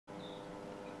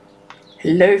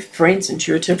Hello friends,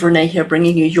 Intuitive Rene here,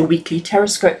 bringing you your weekly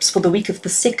TarotScopes for the week of the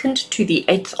 2nd to the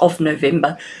 8th of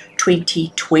November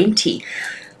 2020.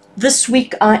 This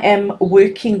week I am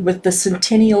working with the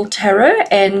Centennial Tarot,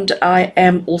 and I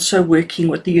am also working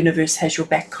with the Universe Has Your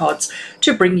Back cards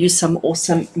to bring you some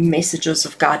awesome messages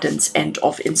of guidance and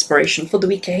of inspiration for the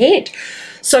week ahead.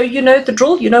 So you know the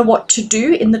drill, you know what to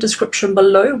do. In the description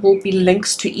below will be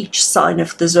links to each sign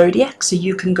of the Zodiac, so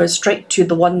you can go straight to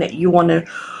the one that you want to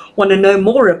know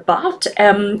more about,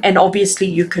 and obviously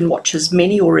you can watch as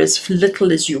many or as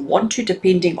little as you want to,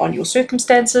 depending on your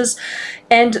circumstances.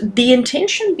 And the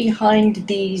intention behind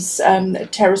these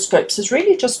TarotScopes is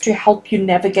really just to help you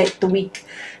navigate the week,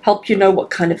 help you know what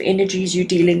kind of energies you're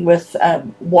dealing with,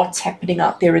 what's happening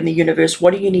out there in the universe,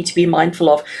 what do you need to be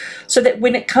mindful of, so that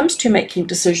when it comes to making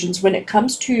decisions, when it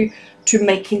comes to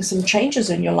making some changes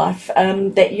in your life,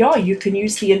 that you can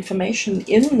use the information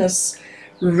in this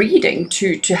reading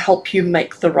to help you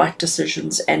make the right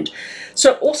decisions. And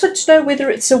so also to know whether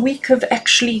it's a week of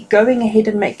actually going ahead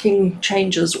and making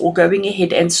changes, or going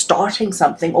ahead and starting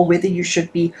something, or whether you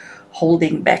should be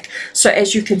holding back. So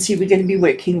as you can see, we're going to be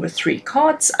working with 3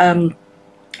 cards.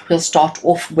 We'll start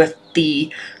off with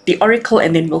the oracle,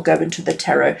 and then we'll go into the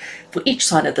tarot for each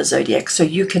sign of the zodiac. So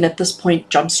you can at this point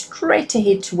jump straight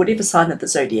ahead to whatever sign of the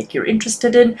zodiac you're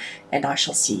interested in, and I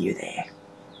shall see you there.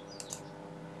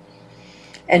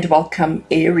 And welcome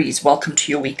Aries, welcome to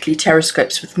your weekly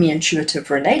TarotScopes with me, Intuitive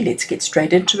Rene. Let's get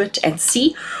straight into it and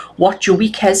see what your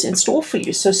week has in store for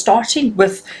you. So starting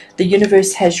with the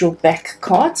Universe Has Your Back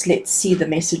cards, let's see the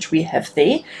message we have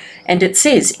there. And it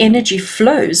says, energy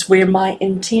flows where my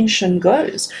intention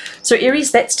goes. So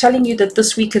Aries, that's telling you that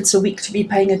this week it's a week to be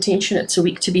paying attention. It's a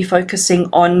week to be focusing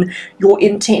on your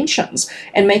intentions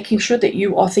and making sure that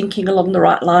you are thinking along the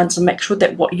right lines, and make sure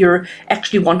that what you're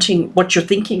actually wanting, what you're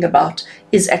thinking about,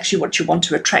 is actually what you want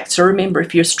to attract. So remember,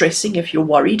 if you're stressing, if you're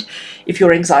worried, if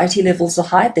your anxiety levels are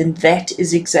high, then that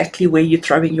is exactly where you're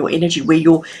throwing your energy, where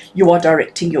you are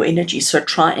directing your energy. So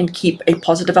try and keep a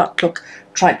positive outlook,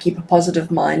 try and keep a positive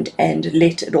mind, and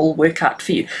let it all work out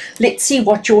for you. Let's see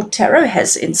what your tarot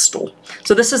has in store.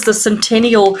 So this is the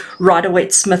Centennial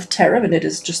Rider-Waite-Smith tarot, and it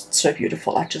is just so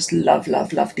beautiful. I just love the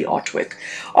artwork.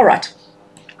 All right.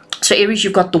 So Aries,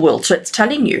 you've got the World. So it's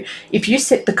telling you, if you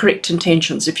set the correct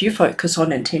intentions, if you focus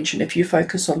on intention, if you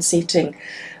focus on setting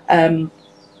the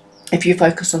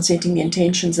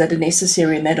intentions that are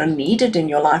necessary and that are needed in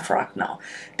your life right now,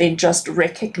 then just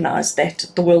recognize that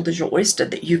the world is your oyster,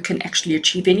 that you can actually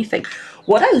achieve anything.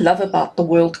 What I love about the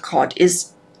World card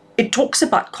is it talks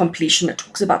about completion, it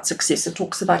talks about success, it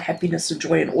talks about happiness and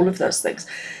joy and all of those things.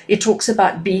 It talks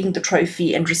about being the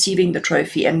trophy and receiving the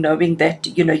trophy and knowing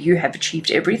that, you know, you have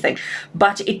achieved everything.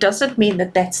 But it doesn't mean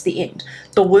that that's the end.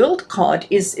 The World card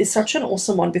is such an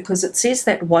awesome one, because it says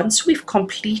that once we've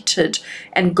completed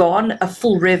and gone a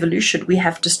full revolution, we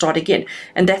have to start again.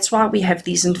 And that's why we have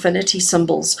these infinity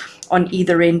symbols on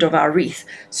either end of our wreath.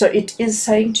 So it is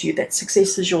saying to you that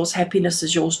success is yours, happiness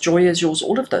is yours, joy is yours,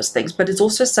 all of those things. But it's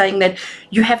also saying that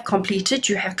you have completed,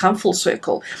 you have come full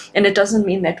circle. And it doesn't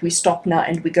mean that we stop now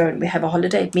and we go and we have a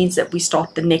holiday. It means that we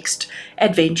start the next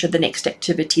adventure, the next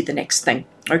activity, the next thing.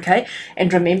 Okay?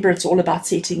 And remember, it's all about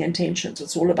setting intentions.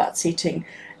 It's all about setting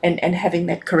and having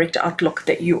that correct outlook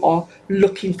that you are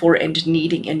looking for and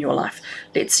needing in your life.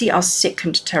 Let's see our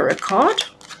second tarot card.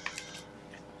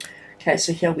 Okay,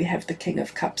 so here we have the King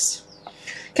of Cups.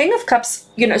 King of Cups,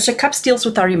 you know, so Cups deals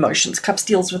with our emotions. Cups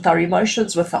deals with our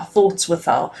emotions, with our thoughts, with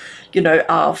our, you know,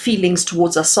 our feelings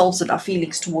towards ourselves and our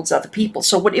feelings towards other people.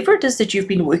 So whatever it is that you've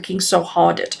been working so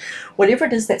hard at, whatever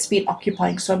it is that's been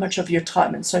occupying so much of your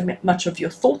time and so much of your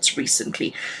thoughts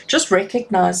recently, just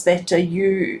recognize that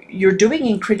you're doing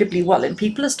incredibly well, and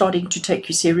people are starting to take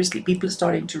you seriously. People are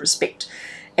starting to respect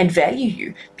and value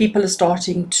you. People are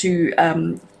starting to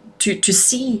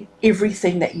see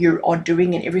everything that you are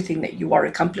doing and everything that you are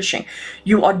accomplishing.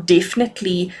 You are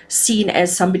definitely seen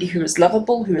as somebody who is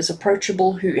lovable, who is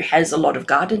approachable, who has a lot of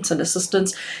guidance and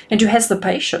assistance, and who has the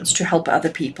patience to help other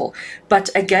people.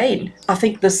 But again, I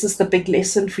think this is the big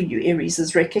lesson for you, Aries,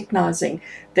 is recognizing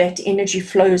that energy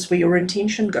flows where your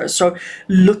intention goes. So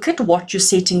look at what you're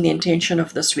setting the intention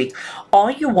of this week.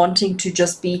 Are you wanting to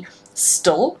just be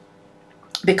still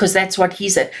because that's what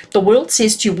he's at. The world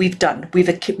says to you, we've done, we've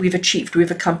achieved,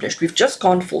 we've accomplished, we've just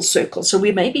gone full circle. So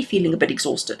we may be feeling a bit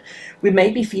exhausted. We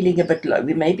may be feeling a bit low.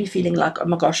 We may be feeling like, oh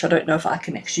my gosh, I don't know if I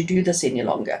can actually do this any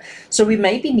longer. So we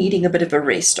may be needing a bit of a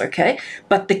rest, okay?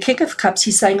 But the King of Cups,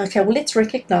 he's saying, okay, well, let's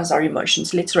recognize our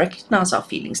emotions. Let's recognize our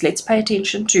feelings. Let's pay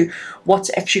attention to what's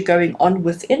actually going on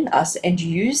within us and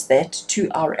use that to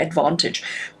our advantage.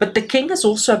 But the King is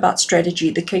also about strategy.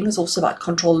 The King is also about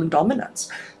control and dominance.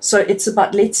 So it's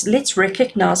about let's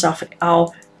recognize our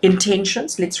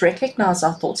intentions, let's recognize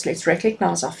our thoughts, let's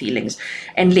recognize our feelings,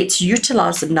 and let's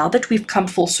utilize them now that we've come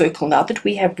full circle, now that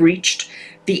we have reached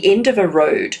the end of a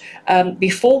road.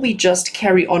 Before we just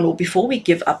carry on or before we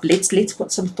give up, let's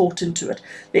put some thought into it.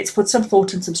 Let's put some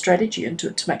thought and some strategy into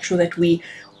it to make sure that we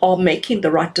are making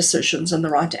the right decisions and the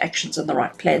right actions and the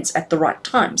right plans at the right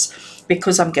times.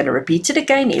 Because I'm going to repeat it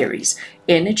again, Aries,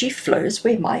 energy flows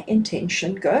where my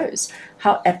intention goes.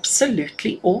 How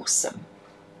absolutely awesome.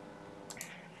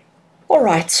 All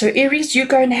right, so Aries, you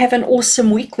go and have an awesome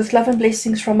week with love and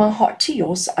blessings from our heart to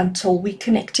yours. Until we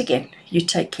connect again, you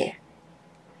take care.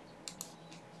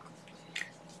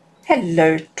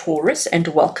 Hello Taurus, and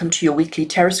welcome to your weekly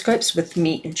TarotScopes with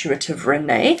me, Intuitive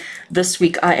Rene. This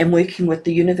week I am working with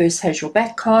the Universe Has Your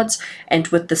Back cards and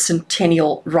with the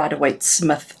Centennial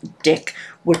Rider-Waite-Smith deck,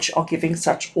 which are giving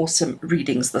such awesome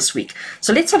readings this week.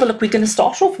 So let's have a look. We're going to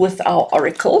start off with our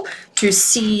oracle to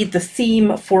see the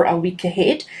theme for our week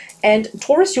ahead. And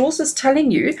Taurus, yours is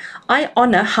telling you, I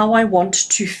honor how I want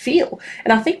to feel.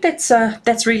 And I think that's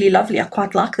really lovely. I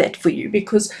quite like that for you,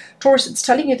 because Taurus, it's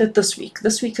telling you that this week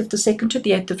of the 2nd to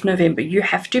the 8th of November, you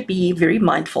have to be very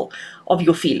mindful of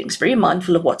your feelings, very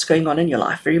mindful of what's going on in your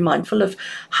life, very mindful of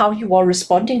how you are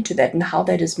responding to that and how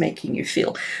that is making you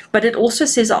feel. But it also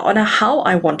says, I honor how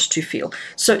I want to feel.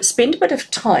 So spend a bit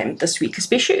of time this week,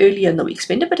 especially early in the week,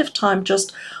 spend a bit of time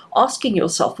just asking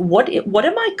yourself, what am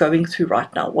I going through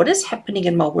right now? What is happening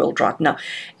in my world right now?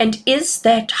 And is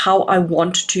that how I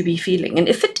want to be feeling? And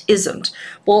if it isn't,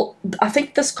 well, I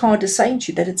think this card is saying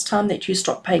to you that it's time that you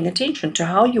start paying attention to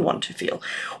how you want to feel.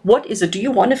 What is it? Do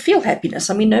you want to feel happiness?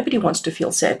 I mean, nobody wants to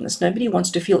feel sadness. Nobody wants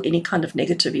to feel any kind of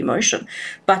negative emotion.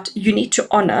 But you need to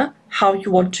honor how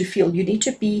you want to feel. You need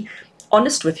to be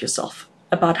honest with yourself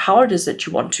about how it is that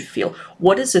you want to feel,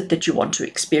 what is it that you want to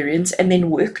experience, and then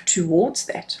work towards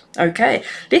that. Okay,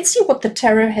 let's see what the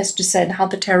tarot has to say and how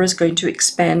the tarot is going to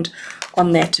expand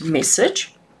on that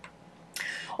message.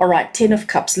 All right, 10 of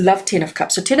Cups, love 10 of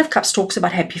Cups. So 10 of Cups talks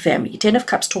about happy family. 10 of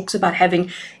Cups talks about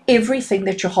having everything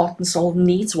that your heart and soul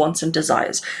needs, wants, and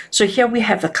desires. So here we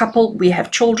have a couple, we have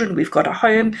children, we've got a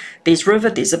home, there's river,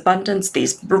 there's abundance,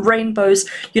 there's rainbows.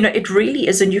 You know, it really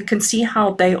is, and you can see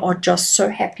how they are just so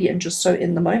happy and just so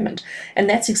in the moment. And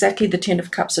that's exactly the 10 of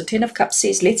Cups. So 10 of Cups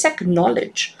says, let's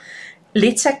acknowledge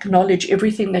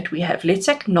everything that we have. Let's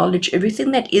acknowledge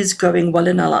everything that is going well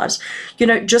in our lives. You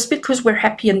know, just because we're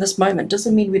happy in this moment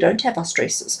doesn't mean we don't have our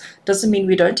stresses, doesn't mean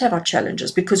we don't have our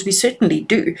challenges, because we certainly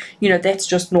do. You know, that's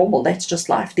just normal, that's just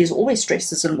life. There's always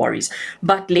stresses and worries.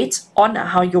 But let's honor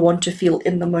how you want to feel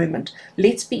in the moment.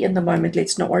 Let's be in the moment.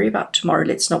 Let's not worry about tomorrow.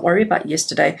 Let's not worry about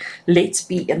yesterday. Let's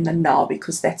be in the now,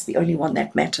 because that's the only one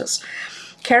that matters.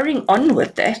 Carrying on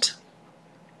with that,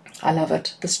 I love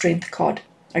it, the Strength card.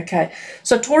 Okay,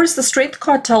 so Taurus, the Strength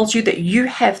card tells you that you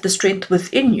have the strength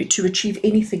within you to achieve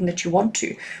anything that you want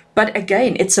to. But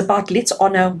again, it's about let's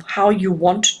honor how you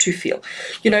want to feel.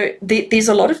 You know, there's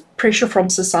a lot of pressure from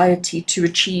society to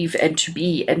achieve and to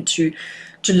be and to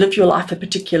live your life a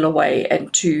particular way,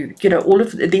 and to, you know,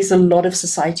 there's a lot of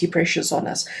society pressures on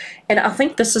us. And I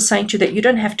think this is saying to you that you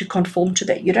don't have to conform to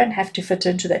that. You don't have to fit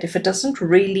into that. If it doesn't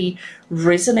really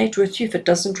resonate with you, if it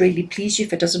doesn't really please you,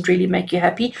 if it doesn't really make you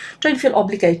happy, don't feel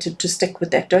obligated to stick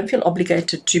with that. Don't feel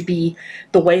obligated to be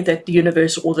the way that the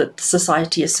universe or that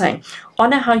society is saying.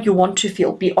 Honor how you want to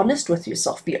feel. Be honest with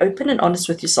yourself. Be open and honest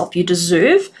with yourself. You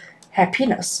deserve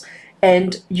happiness,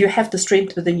 and you have the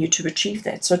strength within you to achieve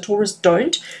that. So Taurus,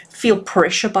 don't feel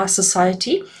pressure by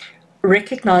society.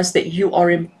 Recognize that you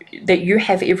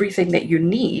have everything that you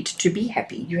need to be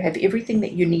happy. You have everything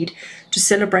that you need to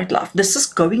celebrate life. This is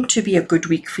going to be a good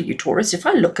week for you, Taurus. If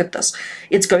I look at this,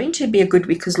 it's going to be a good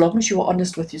week as long as you are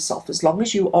honest with yourself, as long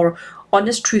as you are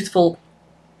honest, truthful,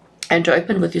 and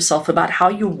open with yourself about how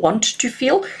you want to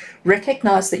feel.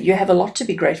 Recognize that you have a lot to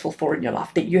be grateful for in your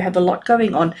life, that you have a lot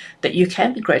going on that you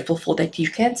can be grateful for, that you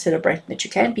can celebrate, that you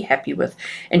can be happy with,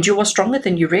 and you are stronger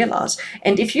than you realize.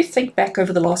 And if you think back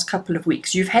over the last couple of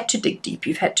weeks, you've had to dig deep.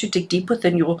 You've had to dig deep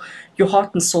within your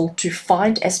heart and soul to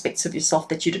find aspects of yourself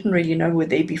that you didn't really know were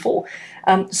there before.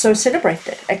 So celebrate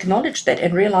that, acknowledge that,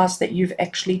 and realize that you've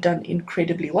actually done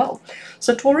incredibly well.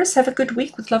 So Taurus, have a good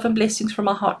week with love and blessings from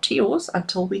our heart to yours.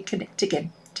 Until we connect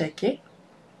again, take care.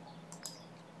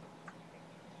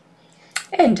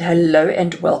 And hello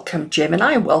and welcome,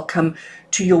 Gemini. Welcome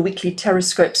to your weekly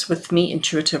TarotScopes with me,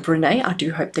 Intuitive Rene. I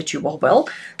do hope that you are well.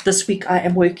 This week I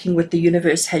am working with the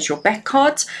Universe Has Your Back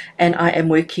cards, and I am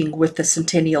working with the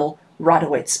Centennial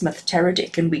Rider-Waite-Smith Tarot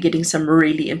deck, and we're getting some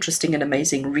really interesting and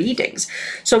amazing readings.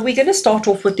 So we're going to start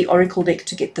off with the Oracle deck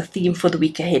to get the theme for the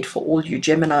week ahead for all you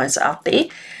Geminis out there.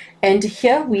 And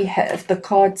here we have, the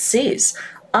card says,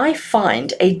 I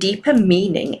find a deeper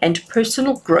meaning and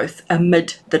personal growth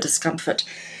amid the discomfort.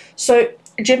 So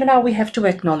Gemini, we have to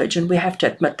acknowledge and we have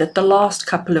to admit that the last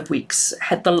couple of weeks,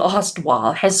 the last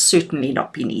while, has certainly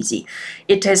not been easy.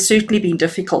 It has certainly been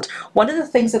difficult. One of the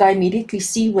things that I immediately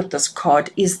see with this card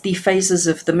is the phases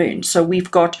of the moon. So we've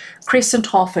got crescent,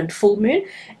 half, and full moon.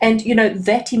 And, you know,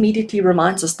 that immediately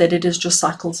reminds us that it is just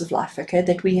cycles of life, okay?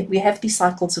 That we have these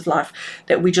cycles of life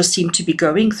that we just seem to be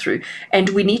going through. And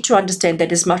we need to understand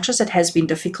that as much as it has been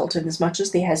difficult and as much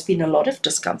as there has been a lot of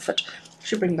discomfort, I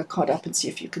should bring the card up and see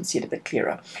if you can see it a bit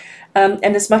clearer. And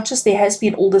as much as there has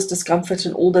been all this discomfort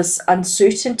and all this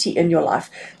uncertainty in your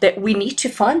life, that we need to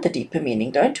find the deeper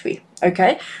meaning, don't we?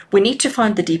 Okay, we need to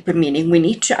find the deeper meaning. We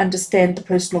need to understand the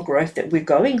personal growth that we're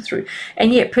going through.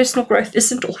 And yet, personal growth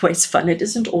isn't always fun. It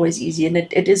isn't always easy. And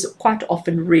it is quite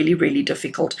often really, really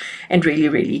difficult and really,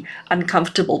 really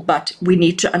uncomfortable. But we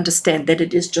need to understand that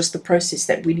it is just the process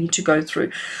that we need to go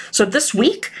through. So this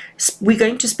week, we're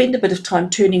going to spend a bit of time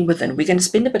turning within. We're going to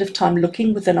spend a bit of time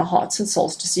looking within our hearts and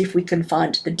souls to see if we can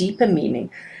find the deeper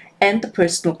meaning and the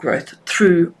personal growth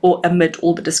through or amid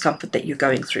all the discomfort that you're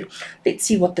going through. Let's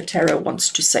see what the tarot wants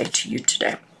to say to you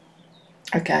today.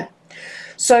 Okay,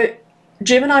 so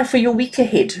Gemini, for your week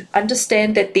ahead,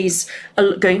 understand that there's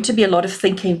going to be a lot of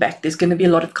thinking back. There's going to be a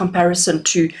lot of comparison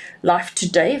to life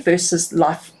today versus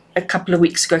life a couple of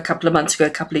weeks ago, a couple of months ago, a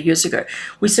couple of years ago.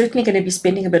 We're certainly going to be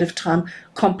spending a bit of time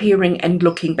comparing and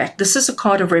looking back. This is a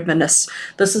card of reminisce.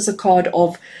 This is a card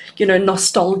of, you know,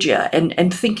 nostalgia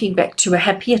and thinking back to a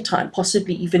happier time,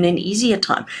 possibly even an easier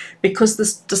time, because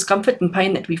this discomfort and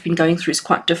pain that we've been going through is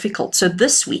quite difficult. So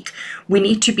this week we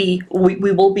need to be, we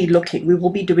will be looking, we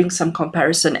will be doing some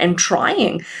comparison and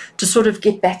trying to sort of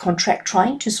get back on track,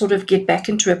 trying to sort of get back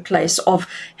into a place of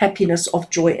happiness, of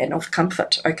joy, and of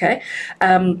comfort. Okay.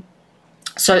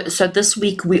 So this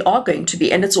week we are going to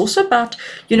be, and it's also about,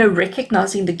 you know,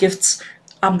 recognizing the gifts.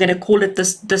 I'm going to call it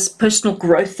this personal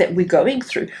growth that we're going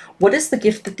through. What is the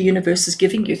gift that the universe is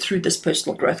giving you through this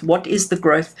personal growth? What is the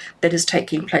growth that is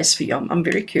taking place for you? I'm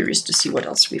very curious to see what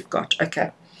else we've got.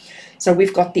 Okay. So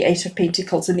we've got the Eight of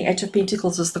Pentacles, and the Eight of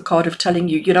Pentacles is the card of telling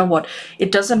you, you know what,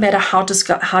 it doesn't matter how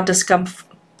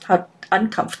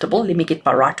uncomfortable, let me get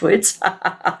my right words.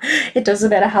 It doesn't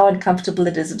matter how uncomfortable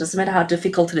it is. It doesn't matter how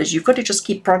difficult it is. You've got to just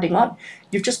keep prodding on.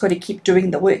 You've just got to keep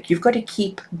doing the work. You've got to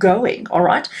keep going. All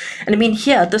right. And I mean,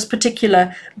 here, this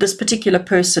particular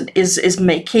person is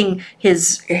making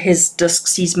his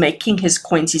discs. He's making his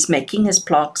coins. He's making his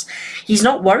plaques. He's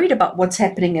not worried about what's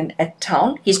happening at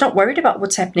town. He's not worried about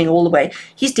what's happening all the way.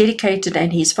 He's dedicated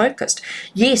and he's focused.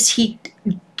 Yes,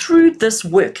 through this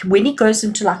work, when he goes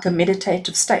into like a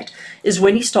meditative state, is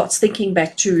when he starts thinking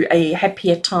back to a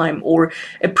happier time or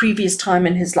a previous time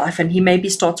in his life, and he maybe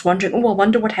starts wondering, oh, I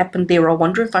wonder what happened there, I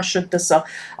wonder if I should this, I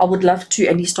would love to,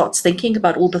 and he starts thinking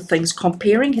about all the things,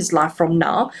 comparing his life from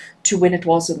now to when it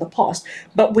was in the past.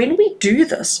 But when we do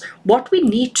this, what we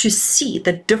need to see,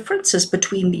 the differences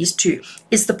between these two,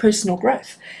 is the personal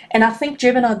growth. And I think,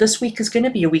 Gemini, this week is going to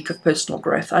be a week of personal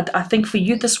growth. I think for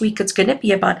you this week, it's going to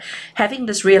be about having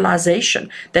this realization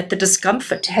that the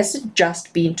discomfort hasn't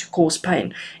just been to cause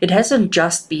pain. It hasn't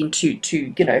just been to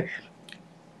you know,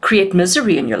 create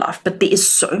misery in your life, but there is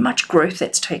so much growth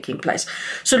that's taking place.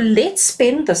 So let's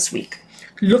spend this week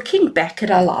looking back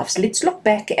at our lives. Let's look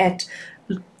back at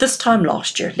this time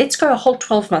last year. Let's go a whole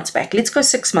 12 months back. Let's go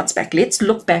 6 months back. Let's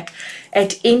look back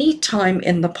at any time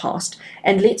in the past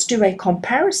and let's do a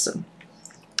comparison.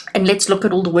 And let's look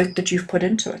at all the work that you've put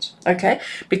into it, okay?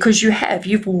 Because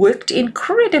you've worked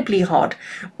incredibly hard.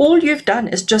 All you've done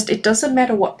is just, it doesn't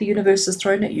matter what the universe has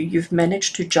thrown at you, you've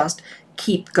managed to just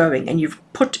keep going, and you've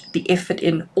put the effort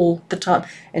in all the time,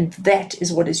 and that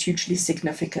is what is hugely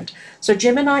significant. So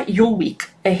Gemini, your week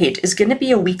ahead is going to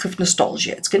be a week of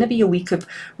nostalgia. It's going to be a week of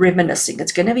reminiscing.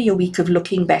 It's going to be a week of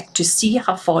looking back to see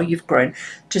how far you've grown,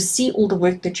 to see all the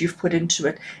work that you've put into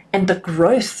it, and the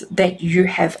growth that you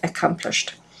have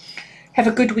accomplished. Have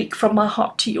a good week from my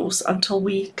heart to yours until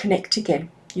we connect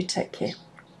again. You take care.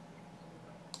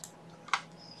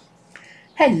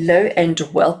 Hello and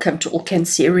welcome to all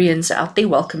Cancerians out there.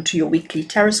 Welcome to your weekly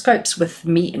TarotScopes with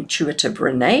me, Intuitive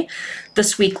Rene.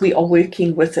 This week we are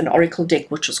working with an oracle deck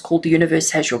which is called The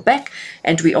Universe Has Your Back,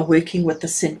 and we are working with the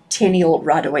Centennial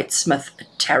Rider-Waite-Smith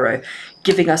Tarot,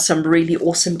 giving us some really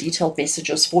awesome detailed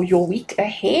messages for your week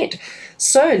ahead.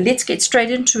 So let's get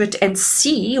straight into it and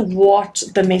see what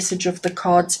the message of the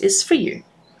cards is for you.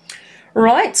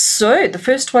 Right, so the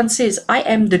first one says, I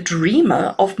am the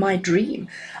dreamer of my dream.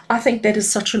 I think that is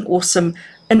such an awesome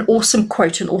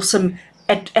quote, an awesome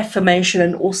affirmation,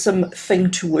 an awesome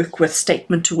thing to work with,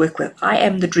 statement to work with. I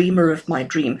am the dreamer of my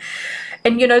dream.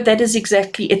 And you know, that is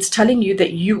exactly, it's telling you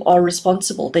that you are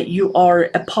responsible, that you are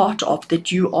a part of,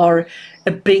 that you are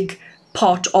a big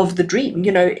part of the dream.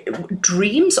 You know,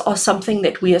 dreams are something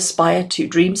that we aspire to.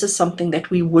 Dreams are something that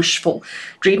we wish for.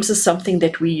 Dreams are something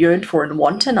that we yearn for and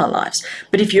want in our lives.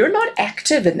 But if you're not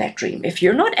active in that dream, if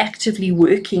you're not actively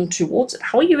working towards it,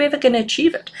 how are you ever going to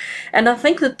achieve it? And I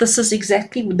think that this is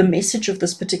exactly the message of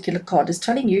this particular card, is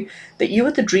telling you that you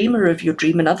are the dreamer of your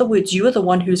dream. In other words, you are the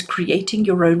one who's creating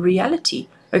your own reality.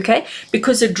 Okay,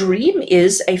 because a dream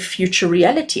is a future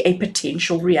reality, a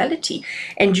potential reality,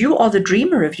 and you are the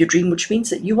dreamer of your dream, which means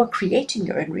that you are creating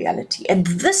your own reality. And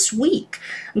this week,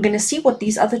 I'm going to see what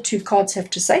these other two cards have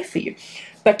to say for you.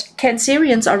 But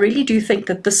Cancerians, I really do think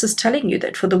that this is telling you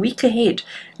that for the week ahead,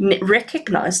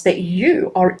 recognize that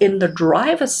you are in the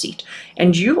driver's seat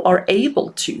and you are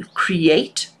able to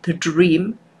create the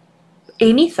dream.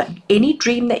 Anything, any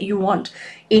dream that you want,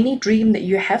 any dream that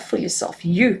you have for yourself,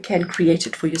 you can create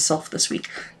it for yourself this week.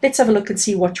 Let's have a look and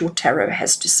see what your tarot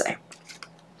has to say.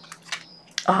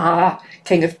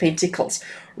 King of Pentacles.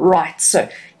 Right, so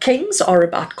kings are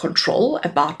about control,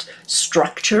 about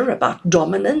structure, about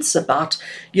dominance, about,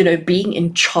 you know, being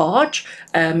in charge,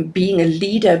 being a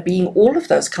leader, being all of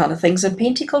those kind of things. And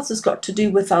Pentacles has got to do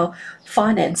with our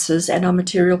finances and our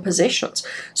material possessions.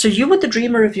 So you, with the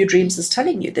dreamer of your dreams, is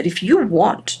telling you that if you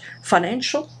want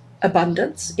financial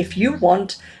abundance, if you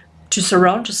want to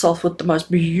surround yourself with the most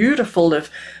beautiful of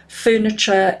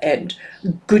furniture and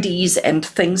goodies and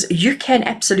things, you can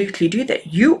absolutely do that.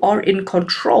 You are in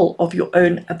control of your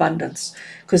own abundance,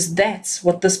 because that's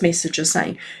what this message is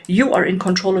saying. You are in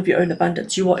control of your own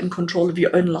abundance. You are in control of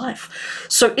your own life.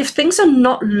 So if things are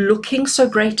not looking so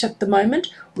great at the moment,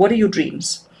 what are your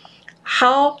dreams?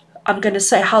 I'm going to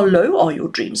say, how low are your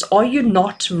dreams? Are you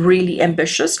not really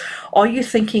ambitious? Are you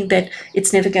thinking that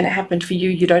it's never going to happen for you?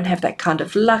 You don't have that kind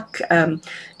of luck.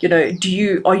 You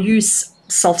know, are you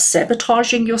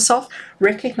self-sabotaging yourself?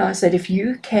 Recognize that if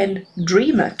you can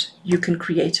dream it, you can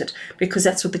create it, because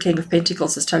that's what the King of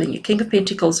Pentacles is telling you. King of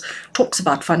Pentacles talks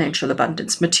about financial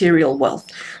abundance, material wealth,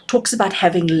 talks about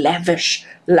having lavish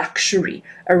luxury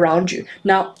around you.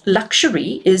 Now,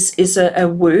 luxury is a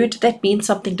word that means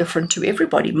something different to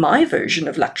everybody. My version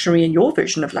of luxury and your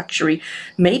version of luxury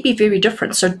may be very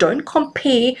different. So don't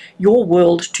compare your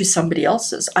world to somebody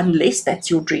else's unless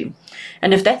that's your dream.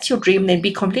 And if that's your dream, then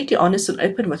be completely honest and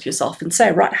open with yourself and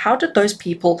say, right, how did those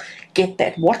people get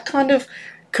that? What kind of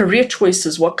career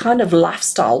choices, what kind of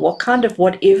lifestyle, what kind of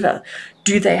whatever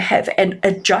do they have? And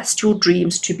adjust your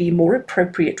dreams to be more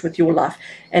appropriate with your life,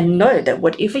 and know that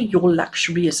whatever your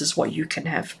luxury is what you can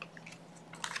have.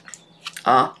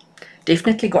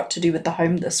 Definitely got to do with the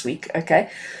home this week. Okay,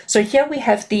 so here we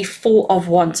have the Four of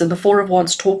Wands, and the Four of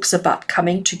Wands talks about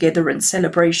coming together and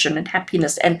celebration and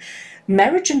happiness and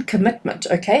marriage and commitment.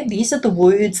 Okay, these are the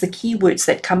words, the key words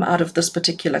that come out of this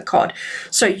particular card.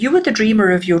 So you are the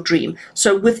dreamer of your dream.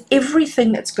 So with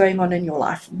everything that's going on in your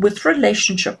life, with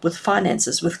relationship, with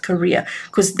finances, with career,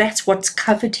 because that's what's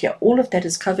covered here, all of that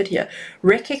is covered here,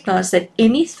 recognize that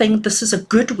this is a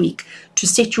good week to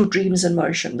set your dreams in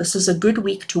motion. This is a good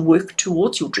week to work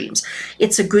towards your dreams.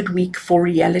 It's a good week for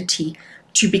reality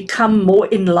to become more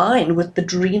in line with the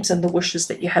dreams and the wishes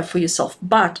that you have for yourself.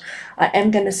 But I am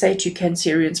going to say to you,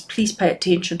 Cancerians, please pay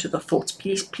attention to the thoughts.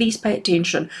 Please pay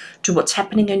attention to what's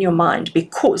happening in your mind,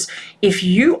 because if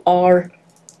you are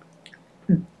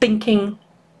thinking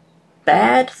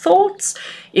bad thoughts,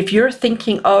 if you're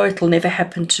thinking, oh, it'll never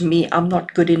happen to me, I'm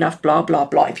not good enough, blah, blah,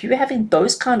 blah, if you're having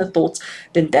those kind of thoughts,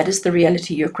 then that is the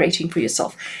reality you're creating for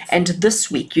yourself. And this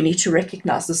week, you need to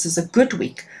recognize this is a good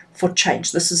week for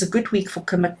change. This is a good week for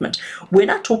commitment. When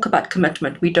I talk about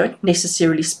commitment, we don't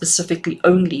necessarily specifically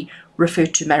only refer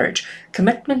to marriage.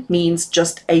 Commitment means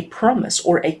just a promise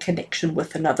or a connection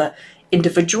with another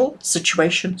individual,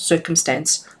 situation,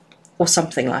 circumstance, or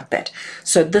something like that.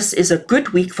 So this is a good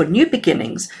week for new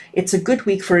beginnings. It's a good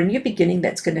week for a new beginning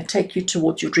that's going to take you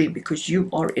towards your dream because you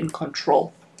are in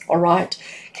control. All right,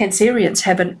 Cancerians,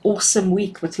 have an awesome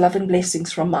week with love and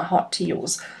blessings from my heart to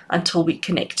yours. Until we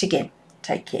connect again,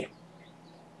 take care.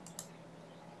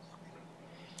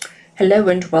 Hello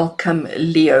and welcome,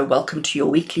 Leo. Welcome to your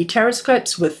weekly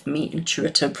TarotScopes with me,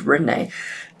 Intuitive Rene.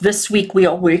 This week we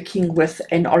are working with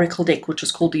an oracle deck which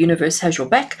is called The Universe Has Your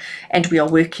Back, and we are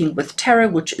working with tarot,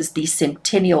 which is the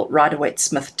Centennial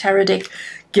Rider-Waite-Smith tarot deck,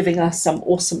 giving us some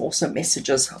awesome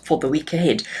messages for the week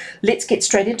ahead. Let's get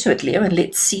straight into it, Leo, and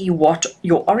let's see what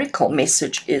your oracle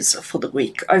message is for the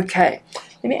week. Okay,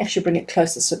 let me actually bring it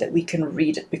closer so that we can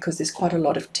read it because there's quite a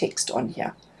lot of text on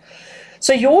here.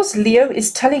 So yours, Leo,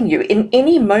 is telling you, in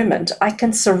any moment, I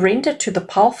can surrender to the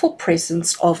powerful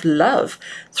presence of love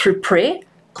through prayer,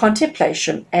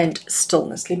 contemplation, and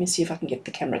stillness. Let me see if I can get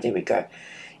the camera. There we go.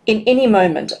 In any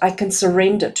moment, I can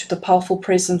surrender to the powerful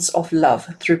presence of love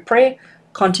through prayer,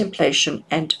 contemplation,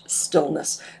 and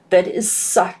stillness. That is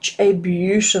such a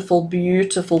beautiful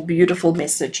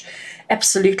message.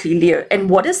 Absolutely, Leo. And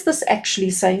what is this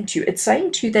actually saying to you? It's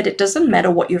saying to you that it doesn't matter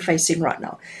what you're facing right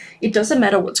now. It doesn't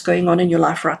matter what's going on in your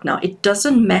life right now. It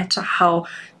doesn't matter how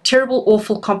terrible,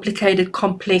 awful, complicated,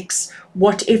 complex,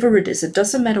 whatever it is. It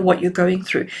doesn't matter what you're going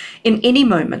through. In any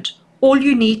moment, all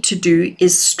you need to do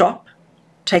is stop,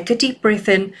 take a deep breath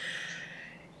in,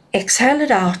 exhale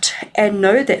it out, and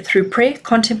know that through prayer,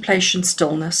 contemplation,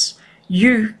 stillness,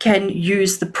 you can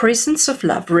use the presence of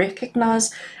love,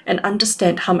 recognize and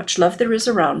understand how much love there is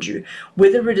around you,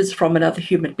 whether it is from another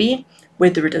human being,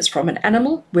 whether it is from an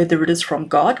animal, whether it is from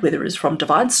God, whether it is from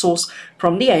divine source,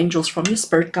 from the angels, from your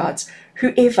spirit guides,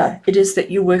 whoever it is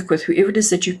that you work with, whoever it is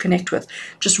that you connect with.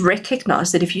 Just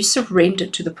recognize that if you surrender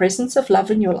to the presence of love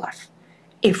in your life,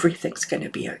 everything's going to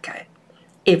be okay.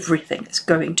 Everything is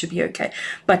going to be okay.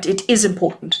 But it is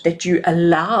important that you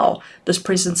allow this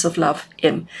presence of love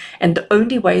in. And the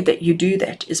only way that you do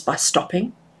that is by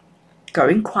stopping,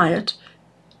 going quiet,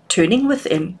 turning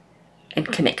within, and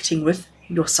connecting with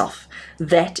yourself.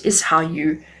 That is how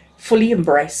you fully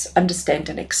embrace, understand,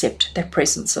 and accept that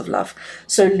presence of love.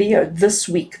 So Leo, this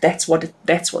week, that's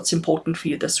what's important for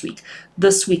you this week.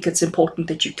 This week, it's important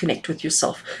that you connect with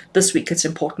yourself. This week, it's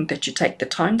important that you take the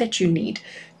time that you need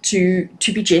to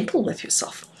be gentle with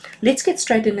yourself. Let's get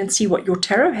straight in and see what your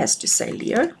tarot has to say,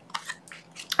 Leo.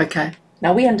 Okay,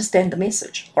 now we understand the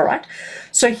message, all right?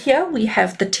 So here we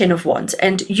have the Ten of Wands,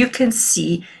 and you can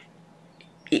see,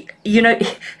 you know,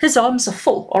 his arms are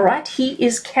full, all right? He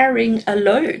is carrying a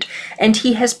load, and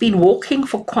he has been walking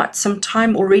for quite some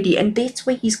time already, and that's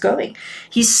where he's going.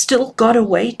 He's still got a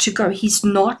way to go. He's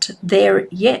not there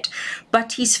yet,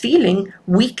 but he's feeling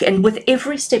weak, and with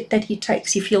every step that he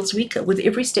takes, he feels weaker. With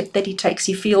every step that he takes,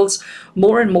 he feels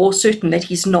more and more certain that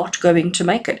he's not going to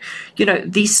make it. You know,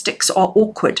 these sticks are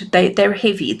awkward. They're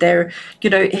heavy. They're, you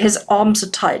know, his arms are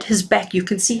tight. His back, you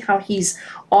can see how he's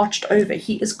arched over.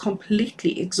 He is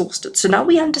completely exhausted. So now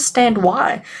we understand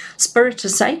why Spirit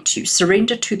is saying to you,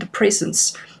 surrender to the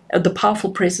presence, the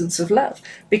powerful presence of love,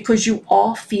 because you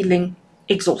are feeling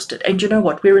exhausted. And you know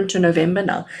what? We're into November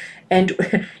now.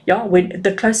 And yeah, when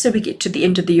the closer we get to the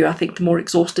end of the year, I think the more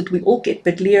exhausted we all get.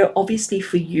 But Leo, obviously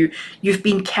for you, you've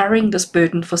been carrying this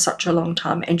burden for such a long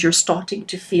time, and you're starting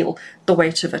to feel the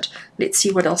weight of it. Let's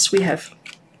see what else we have.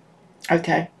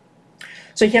 Okay.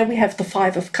 So here we have the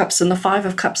Five of Cups, and the Five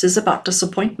of Cups is about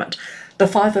disappointment. The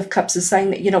Five of Cups is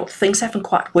saying that, you know, things haven't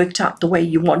quite worked out the way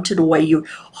you wanted, or the way you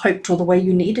hoped, or the way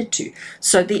you needed to.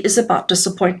 So there is about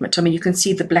disappointment. I mean, you can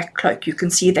see the black cloak, you can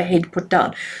see the head put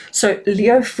down. So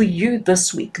Leo, for you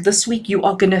this week you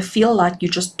are going to feel like you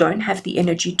just don't have the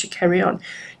energy to carry on.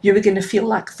 You are going to feel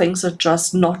like things are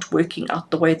just not working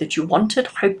out the way that you wanted,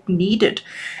 hoped, needed.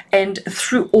 And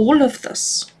through all of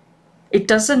this, it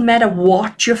doesn't matter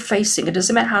what you're facing. It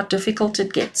doesn't matter how difficult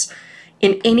it gets.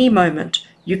 In any moment,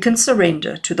 you can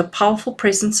surrender to the powerful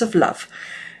presence of love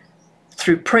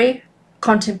through prayer,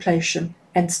 contemplation,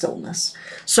 and stillness.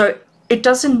 So it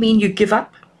doesn't mean you give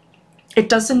up. It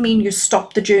doesn't mean you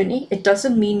stop the journey. It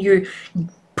doesn't mean you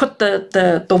put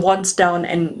the wands down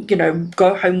and, you know,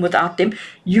 go home without them.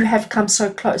 You have come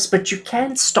so close, but you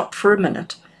can stop for a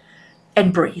minute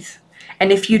and breathe.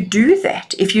 And if you do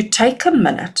that, if you take a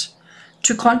minute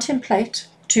to contemplate,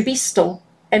 to be still,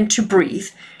 and to breathe,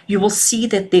 you will see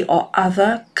that there are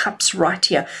other cups right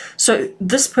here. So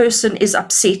this person is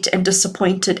upset and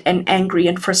disappointed and angry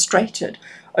and frustrated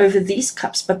over these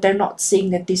cups, but they're not seeing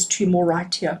that there's two more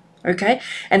right here. Okay,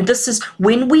 and this is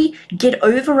when we get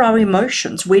over our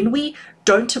emotions, when we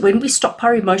stop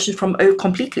our emotions from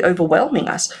completely overwhelming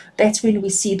us, that's when we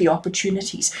see the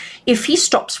opportunities. If he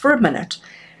stops for a minute,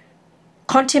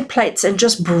 contemplates, and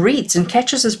just breathes and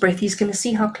catches his breath, he's going to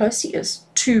see how close he is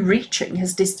to reaching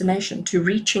his destination, to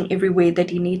reaching everywhere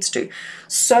that he needs to.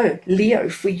 So Leo,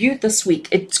 for you this week,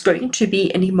 it's going to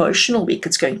be an emotional week.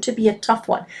 It's going to be a tough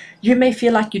one. You may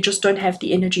feel like you just don't have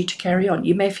the energy to carry on.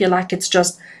 You may feel like it's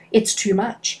too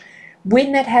much.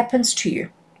 When that happens to you,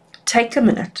 take a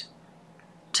minute,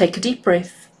 take a deep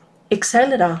breath,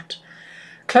 exhale it out,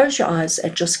 close your eyes,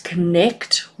 and just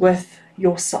connect with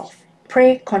yourself.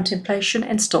 Prayer, contemplation,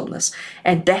 and stillness.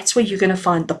 And that's where you're going to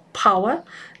find the power,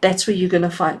 that's where you're going to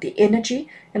find the energy,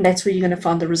 and that's where you're going to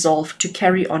find the resolve to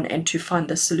carry on and to find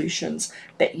the solutions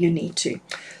that you need to.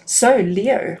 So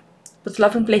Leo, with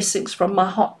love and blessings from my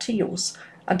heart to yours,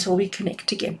 until we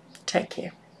connect again, take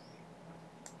care.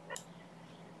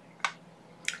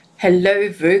 Hello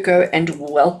Virgo, and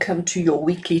welcome to your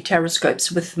weekly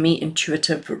TarotScopes with me,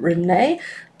 Intuitive Rene.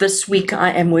 This week I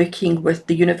am working with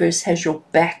the Universe Has Your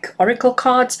Back Oracle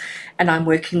cards, and I'm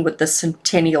working with the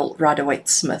Centennial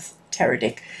Rider-Waite-Smith Tarot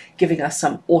deck, giving us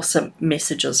some awesome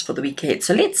messages for the week ahead.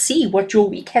 So let's see what your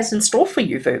week has in store for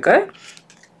you, Virgo.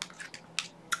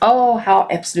 Oh, how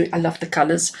absolute, I love the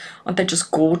colors. Aren't they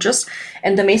just gorgeous?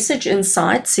 And the message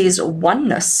inside says,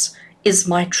 oneness is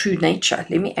my true nature.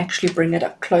 Let me actually bring it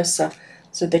up closer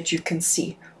so that you can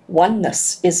see.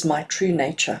 Oneness is my true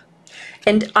nature.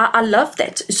 And I love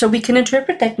that. So we can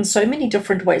interpret that in so many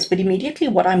different ways, but immediately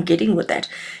what I'm getting with that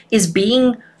is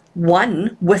being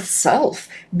one with self,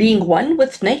 being one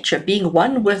with nature, being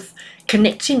one with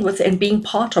connecting with and being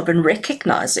part of, and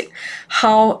recognizing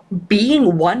how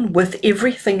being one with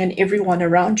everything and everyone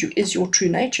around you is your true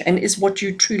nature and is what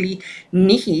you truly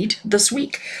need this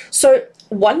week. So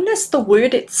oneness, the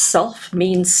word itself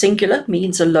means singular,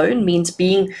 means alone, means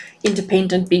being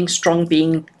independent, being strong,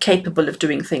 being capable of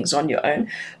doing things on your own.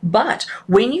 But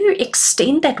when you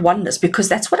extend that oneness, because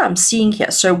that's what I'm seeing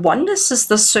here, so oneness is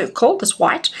this circle, this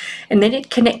white, and then it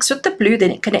connects with the blue,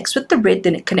 then it connects with the red,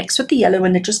 then it connects with the yellow,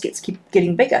 and it just keep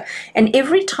getting bigger. And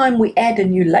every time we add a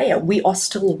new layer, we are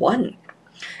still one.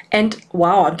 And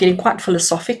wow, I'm getting quite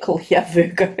philosophical here,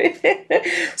 Virgo.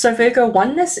 So Virgo,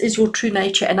 oneness is your true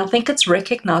nature. And I think it's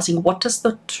recognizing, what does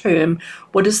the term,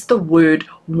 what does the word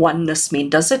oneness mean?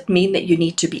 Does it mean that you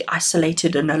need to be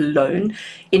isolated and alone,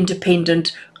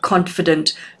 independent,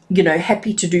 confident, you know,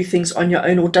 happy to do things on your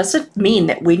own? Or does it mean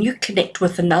that when you connect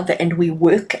with another and we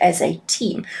work as a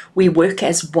team, we work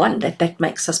as one, that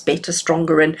makes us better,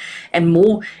 stronger, and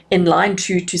more in line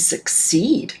to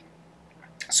succeed?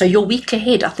 So your week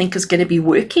ahead, I think, is going to be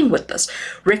working with this,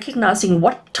 recognizing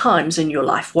what times in your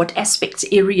life, what aspects,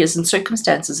 areas, and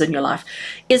circumstances in your life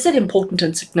is it important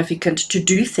and significant to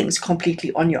do things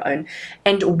completely on your own,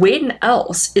 and when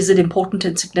else is it important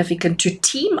and significant to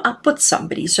team up with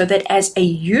somebody so that as a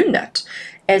unit,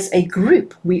 as a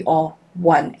group, we are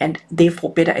one and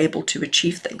therefore better able to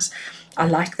achieve things. I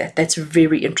like that. That's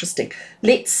very interesting.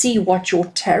 Let's see what your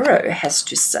tarot has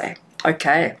to say.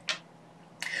 Okay.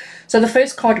 So the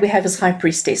first card we have is High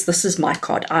Priestess. This is my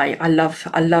card. I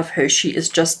love her. She is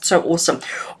just so awesome.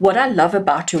 What I love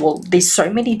about her, well, there's so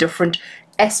many different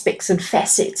aspects and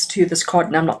facets to this card,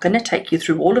 and I'm not going to take you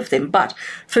through all of them, but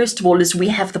first of all is we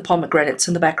have the pomegranates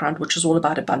in the background, which is all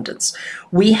about abundance.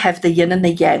 We have the yin and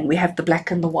the yang, we have the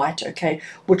black and the white, okay,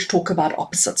 which talk about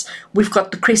opposites. We've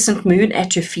got the crescent moon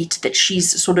at her feet that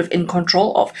she's sort of in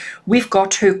control of. We've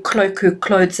got her cloak, her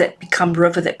clothes that become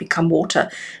river, that become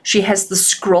water. She has the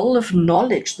scroll of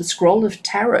knowledge, the scroll of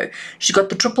tarot. She's got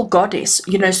the triple goddess,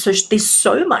 you know, so there's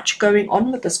so much going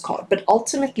on with this card, but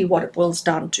ultimately what it boils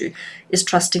down to is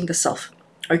trusting the self,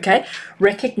 okay?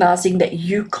 Recognizing that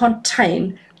you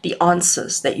contain the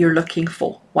answers that you're looking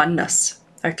for. Oneness,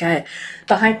 okay?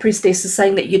 The High Priestess is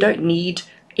saying that you don't need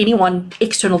anyone,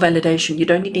 external validation. You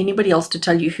don't need anybody else to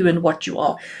tell you who and what you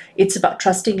are. It's about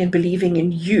trusting and believing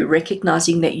in you,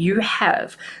 recognizing that you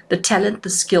have the talent, the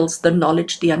skills, the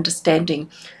knowledge, the understanding,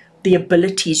 the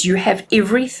abilities. You have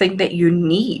everything that you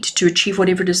need to achieve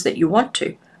whatever it is that you want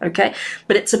to, okay?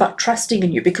 But it's about trusting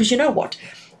in you, because you know what?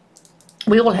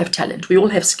 We all have talent, we all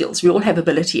have skills, we all have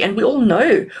ability, and we all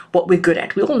know what we're good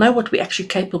at. We all know what we're actually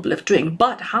capable of doing.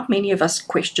 But how many of us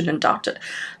question and doubt it?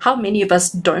 How many of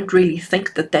us don't really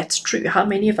think that that's true? How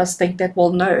many of us think that,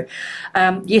 well, no,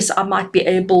 yes, I might be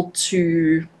able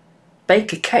to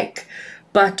bake a cake,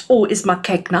 but, or is my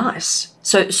cake nice?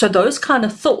 So those kind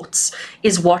of thoughts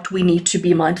is what we need to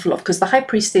be mindful of, because the High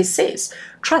Priestess says,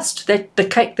 trust that the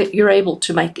cake that you're able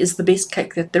to make is the best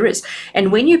cake that there is.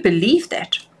 And when you believe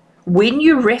that, when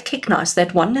you recognize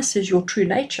that oneness is your true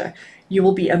nature, you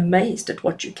will be amazed at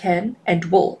what you can and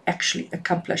will actually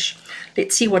accomplish.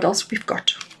 Let's see what else we've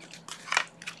got.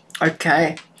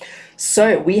 Okay.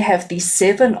 So we have the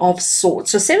Seven of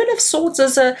Swords. So Seven of Swords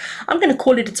is I'm going to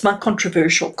call it, it's my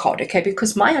controversial card, okay?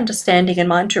 Because my understanding and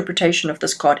my interpretation of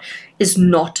this card is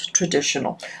not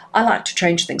traditional. I like to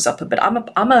change things up a bit. I'm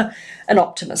an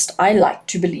optimist. I like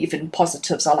to believe in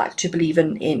positives. I like to believe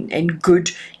in good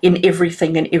in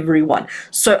everything and everyone.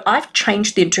 So I've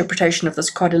changed the interpretation of this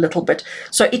card a little bit.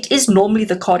 So it is normally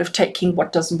the card of taking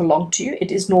what doesn't belong to you.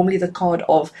 It is normally the card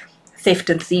of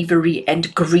theft and thievery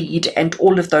and greed and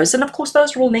all of those, and of course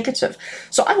those are all negative.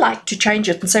 So I like to change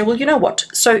it and say, well, you know what,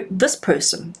 so this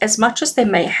person, as much as they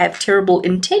may have terrible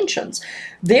intentions,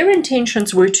 their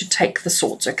intentions were to take the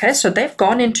swords, okay? So they've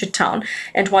gone into town,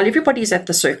 and while everybody's at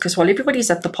the circus, while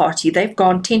everybody's at the party, they've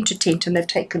gone tent to tent and they've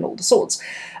taken all the swords.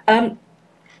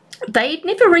 They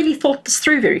never really thought this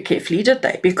through very carefully, did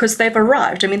they? Because they've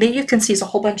arrived. I mean, there you can see there's a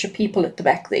whole bunch of people at the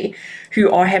back there who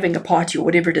are having a party or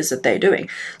whatever it is that they're doing.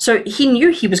 So he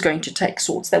knew he was going to take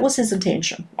swords. That was his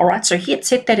intention, all right? So he had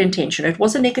set that intention. It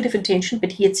was a negative intention,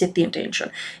 but he had set the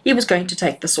intention. He was going to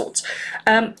take the swords.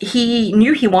 He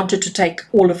knew he wanted to take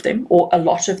all of them or a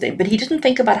lot of them, but he didn't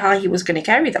think about how he was going to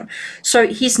carry them. So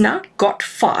he's now got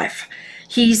 5.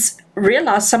 He's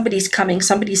realized somebody's coming,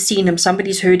 somebody's seen him,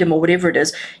 somebody's heard him, or whatever it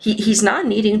is. He's now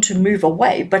needing to move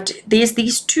away, but there's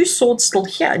these 2 swords still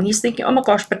here, and he's thinking, oh my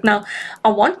gosh, but now I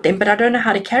want them, but I don't know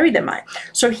how to carry them.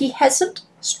 So he hasn't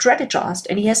strategized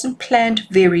and he hasn't planned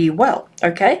very well,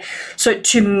 okay? So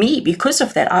to me, because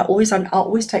of that, I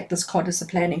always take this card as a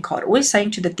planning card, always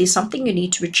saying to you that there's something you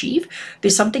need to achieve,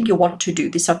 there's something you want to do,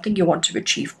 there's something you want to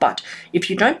achieve, but if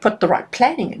you don't put the right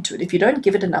planning into it, if you don't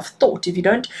give it enough thought, if you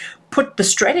don't put the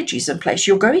strategies in place,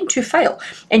 you're going to fail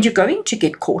and you're going to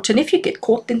get caught, and if you get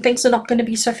caught, then things are not going to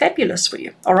be so fabulous for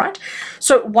you, all right?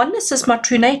 So oneness is my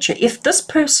true nature. If this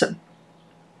person,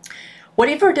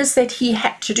 whatever it is that he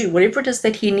had to do, whatever it is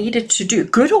that he needed to do,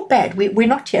 good or bad, we're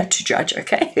not here to judge,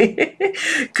 okay?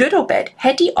 Good or bad,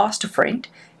 had he asked a friend,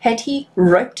 had he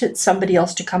roped somebody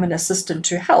else to come and assist him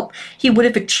to help, he would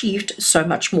have achieved so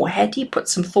much more had he put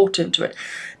some thought into it.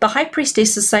 The High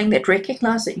Priestess is saying that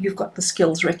recognize that you've got the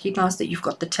skills, recognize that you've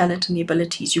got the talent and the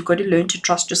abilities, you've got to learn to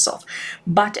trust yourself,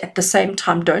 but at the same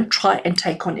time, don't try and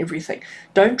take on everything.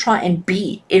 Don't try and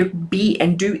be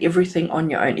and do everything on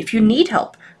your own. If you need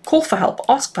help, call for help,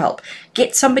 ask for help,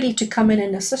 get somebody to come in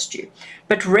and assist you.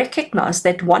 But recognize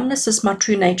that oneness is my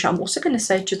true nature. I'm also going to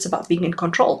say it's about being in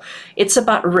control. It's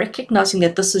about recognizing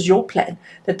that this is your plan,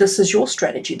 that this is your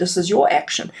strategy, this is your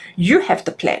action. You have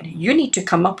the plan. You need to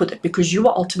come up with it because you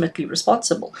are ultimately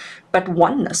responsible. But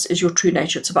oneness is your true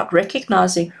nature. It's about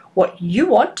recognizing what you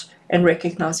want and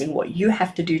recognizing what you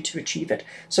have to do to achieve it.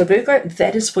 So Virgo,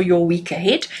 that is for your week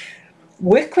ahead.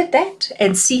 Work with that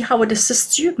and see how it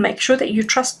assists you. Make sure that you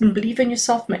trust and believe in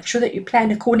yourself. Make sure that you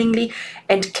plan accordingly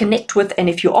and connect with, and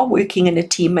if you are working in a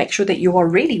team, make sure that you are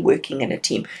really working in a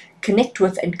team. Connect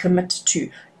with and commit to.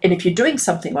 And if you're doing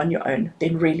something on your own,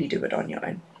 then really do it on your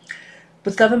own.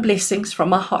 With love and blessings from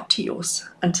my heart to yours.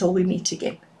 Until we meet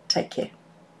again, take care.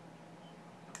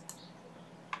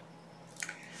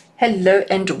 Hello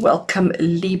and welcome,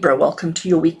 Libra. Welcome to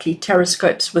your weekly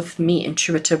TarotScopes with me,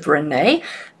 Intuitive Rene.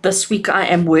 This week I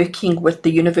am working with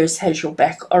the Universe Has Your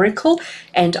Back Oracle,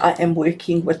 and I am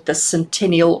working with the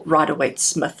Centennial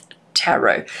Rider-Waite-Smith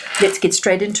Tarot. Let's get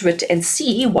straight into it and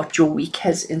see what your week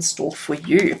has in store for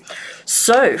you.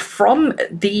 So from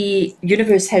the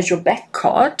Universe Has Your Back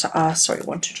card, sorry, I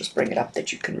want to just bring it up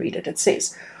that you can read it. It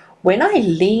says, when I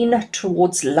lean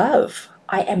towards love,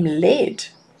 I am led.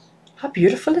 How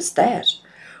beautiful is that?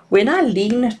 When I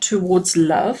lean towards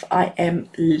love, I am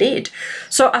led.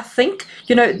 So I think,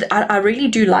 you know, I really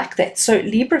do like that. So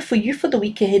Libra, for you for the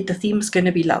week ahead, the theme is going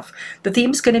to be love. The theme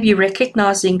is going to be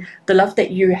recognizing the love that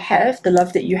you have, the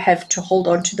love that you have to hold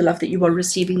on to, the love that you are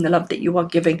receiving, the love that you are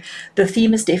giving. The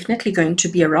theme is definitely going to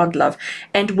be around love.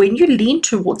 And when you lean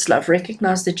towards love,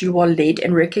 recognize that you are led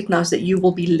and recognize that you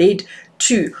will be led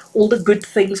to all the good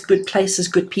things, good places,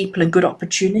 good people, and good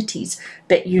opportunities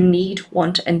that you need,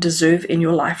 want, and deserve in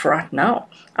your life right now.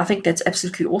 I think that's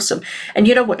absolutely awesome. And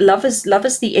you know what? Love is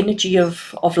the energy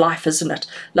of life, isn't it?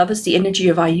 Love is the energy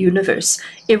of our universe.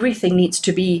 Everything needs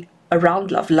to be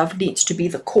around love. Love needs to be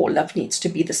the core. Love needs to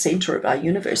be the center of our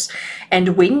universe.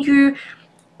 And when you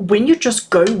just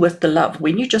go with the love,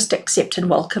 when you just accept and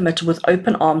welcome it with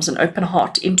open arms and open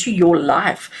heart into your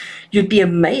life, you'd be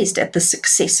amazed at the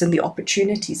success and the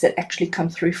opportunities that actually come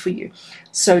through for you.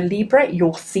 So Libra,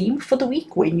 your theme for the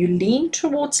week, when you lean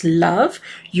towards love,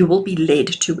 you will be led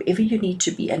to wherever you need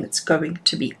to be, and it's going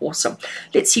to be awesome.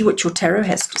 Let's see what your tarot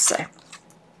has to say.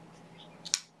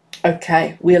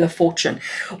 Okay, Wheel of Fortune.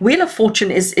 Wheel of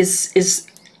Fortune is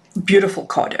beautiful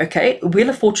card. Okay, Wheel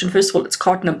of Fortune, first of all, it's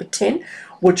card number 10,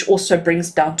 which also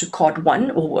brings down to card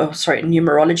 1, or sorry, in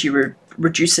numerology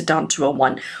reduce it down to a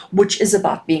 1, which is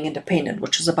about being independent,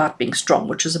 which is about being strong,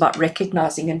 which is about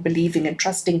recognizing and believing and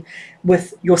trusting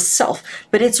with yourself.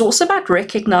 But it's also about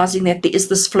recognizing that there is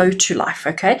this flow to life.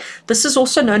 Okay, this is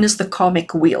also known as the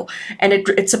karmic wheel, and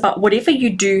it's about whatever you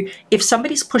do. If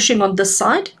somebody's pushing on this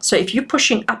side, so if you're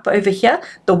pushing up over here,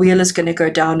 the wheel is going to go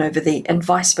down over there, and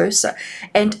vice versa.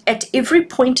 And at every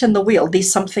point in the wheel,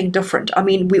 there's something different. I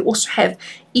mean, we also have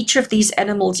each of these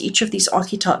animals, each of these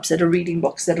archetypes that are reading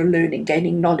books, that are learning,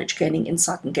 gaining knowledge, gaining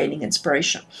insight, and gaining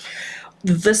inspiration.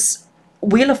 This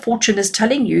Wheel of Fortune is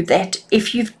telling you that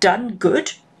if you've done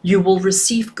good, you will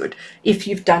receive good. If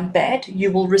you've done bad,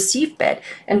 you will receive bad.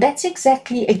 And that's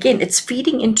exactly, again, it's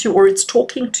feeding into, or it's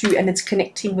talking to, and it's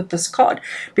connecting with this card.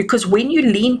 Because when you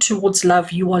lean towards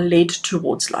love, you are led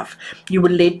towards love. You are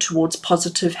led towards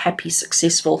positive, happy,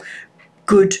 successful,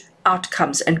 good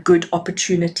outcomes and good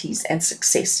opportunities and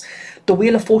success. The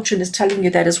Wheel of Fortune is telling you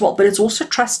that as well, but it's also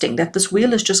trusting that this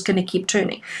wheel is just going to keep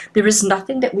turning. There is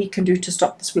nothing that we can do to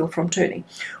stop this wheel from turning.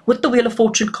 With the Wheel of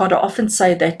Fortune card, I often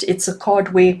say that it's a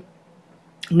card where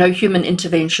no human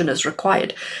intervention is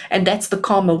required, and that's the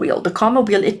karma wheel. The karma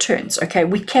wheel, it turns. Okay,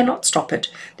 we cannot stop it.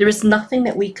 There is nothing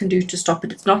that we can do to stop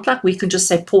it. It's not like we can just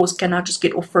say, pause, can I just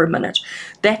get off for a minute?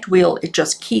 That wheel, it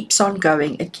just keeps on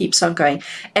going. It keeps on going.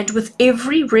 And with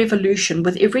every revolution,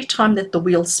 with every time that the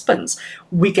wheel spins,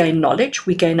 we gain knowledge,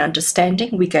 we gain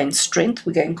understanding, we gain strength,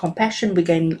 we gain compassion, we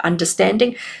gain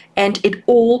understanding, and it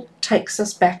all takes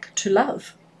us back to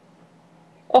love.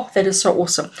 Oh, that is so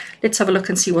awesome. Let's have a look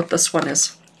and see what this one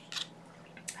is.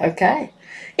 Okay,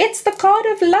 it's the card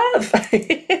of love.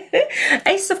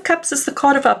 Ace of Cups is the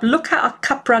card of love. Look how our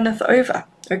cup runneth over.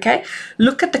 Okay,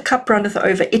 look at the cup runneth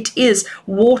over. It is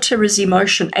water is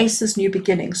emotion. Ace is new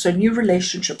beginnings. So new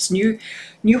relationships, new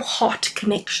heart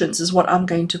connections is what I'm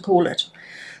going to call it.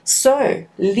 So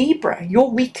Libra,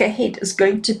 your week ahead is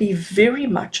going to be very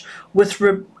much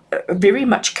very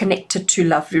much connected to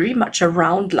love, very much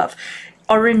around love.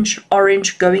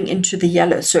 Orange going into the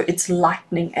yellow, so it's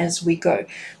lightening as we go.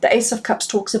 The Ace of Cups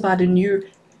talks about a new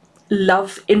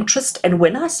love interest, and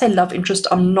when I say love interest,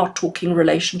 I'm not talking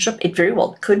relationship. It very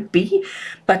well could be,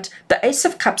 but the Ace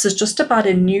of Cups is just about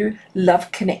a new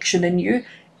love connection, a new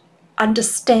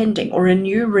understanding, or a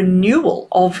new renewal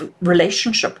of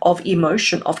relationship, of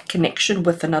emotion, of connection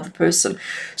with another person.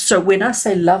 So when I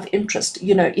say love interest,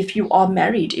 you know, if you are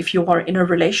married, if you are in a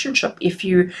relationship,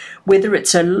 whether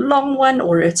it's a long one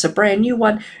or it's a brand new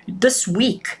one, this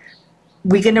week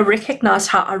we're going to recognize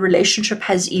how our relationship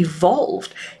has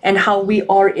evolved and how we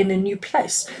are in a new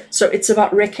place. So it's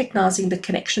about recognizing the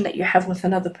connection that you have with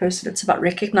another person. It's about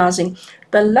recognizing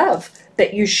the love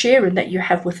that you share and that you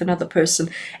have with another person.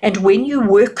 And when you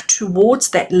work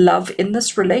towards that love in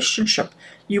this relationship,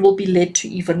 you will be led to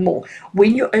even more.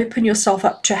 When you open yourself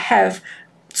up to have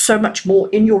so much more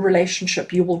in your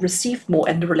relationship, you will receive more,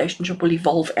 and the relationship will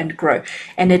evolve and grow.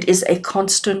 And it is a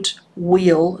constant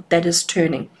wheel that is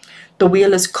turning. The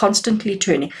wheel is constantly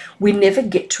turning. We never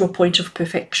get to a point of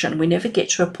perfection. We never get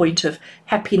to a point of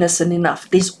happiness and enough.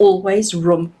 There's always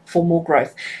room for more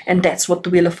growth. And that's what the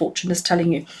Wheel of Fortune is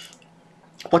telling you.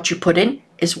 What you put in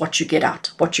is what you get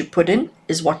out. What you put in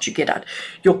is what you get out.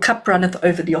 Your cup runneth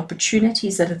over. The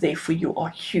opportunities that are there for you are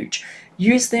huge.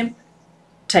 Use them,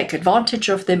 take advantage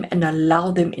of them, and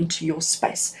allow them into your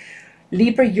space.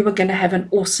 Libra, you are going to have an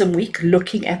awesome week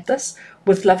looking at this.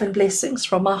 With love and blessings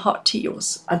from my heart to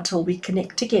yours. Until we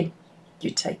connect again, you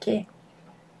take care.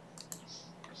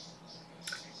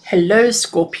 Hello,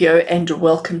 Scorpio, and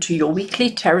welcome to your weekly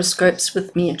TarotScopes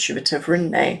with me, Intuitive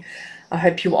Rene. I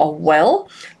hope you are well.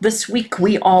 This week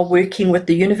we are working with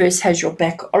the Universe Has Your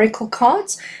Back Oracle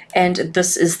cards, and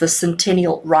this is the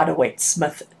Centennial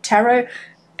Rider-Waite-Smith Tarot.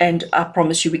 and I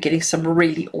promise you we're getting some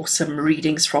really awesome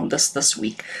readings from this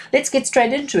week. Let's get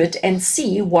straight into it and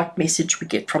see what message we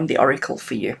get from the Oracle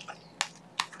for you.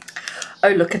 Oh,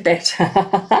 look at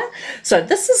that. So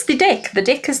this is the deck. The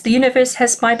deck is The Universe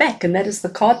Has My Back, and that is the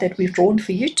card that we've drawn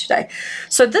for you today.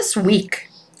 So this week,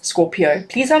 Scorpio,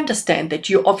 please understand that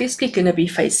you're obviously going to be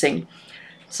facing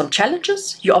some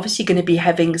challenges. You're obviously going to be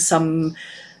having some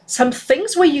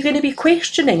things where you're going to be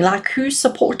questioning, like who's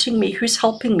supporting me, who's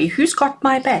helping me, who's got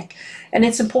my back. And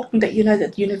it's important that you know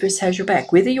that the universe has your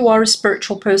back. Whether you are a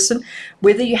spiritual person,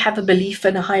 whether you have a belief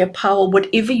in a higher power,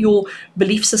 whatever your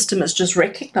belief system is, just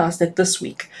recognize that this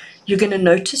week you're going to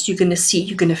notice, you're going to see,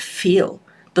 you're going to feel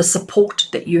the support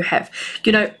that you have.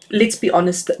 You know, let's be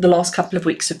honest, the last couple of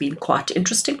weeks have been quite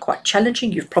interesting, quite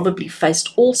challenging. You've probably faced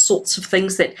all sorts of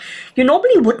things that you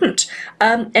normally wouldn't.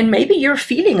 And maybe you're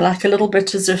feeling like a little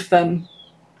bit as if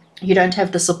you don't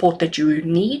have the support that you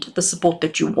need, the support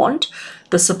that you want,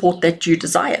 the support that you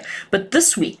desire. But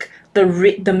this week,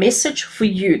 the message for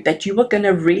you that you are going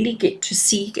to really get to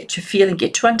see, get to feel, and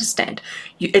get to understand,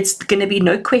 it's going to be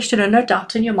no question or no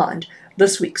doubt in your mind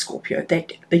this week, Scorpio,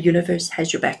 that the universe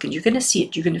has your back, and you're going to see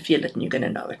it, you're going to feel it, and you're going to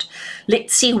know it.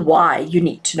 Let's see why you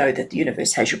need to know that the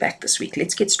universe has your back this week.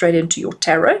 Let's get straight into your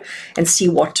tarot and see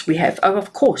what we have. Oh,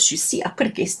 of course, you see, I could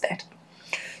have guessed that.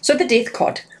 So the Death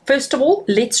card. First of all,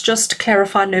 let's just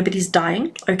clarify nobody's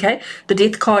dying, okay? The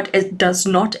Death card does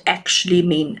not actually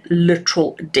mean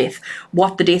literal death.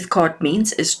 What the Death card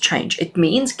means is change. It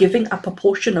means giving up a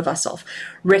portion of ourselves,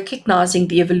 recognizing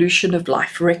the evolution of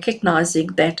life, recognizing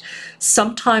that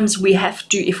sometimes we have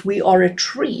to, if we are a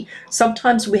tree,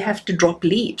 sometimes we have to drop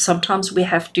leaves, sometimes we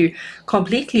have to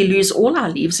completely lose all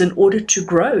our leaves in order to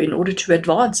grow, in order to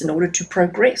advance, in order to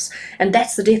progress. And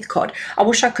that's the Death card. I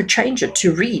wish I could change it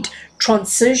to read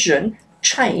transition,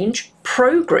 change,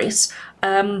 progress,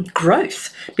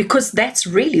 growth, because that's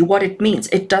really what it means.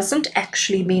 It doesn't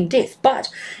actually mean death. But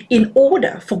in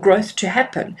order for growth to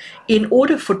happen, in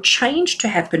order for change to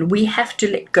happen, we have to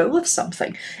let go of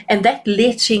something. And that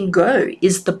letting go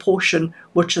is the portion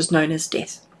which is known as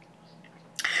death.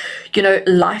 You know,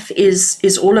 life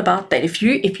is all about that. If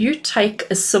you take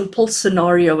a simple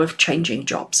scenario of changing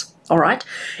jobs, all right,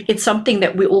 it's something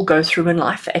that we all go through in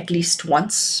life at least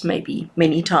once, maybe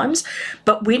many times.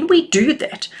 But when we do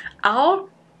that, our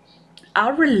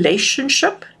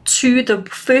relationship to the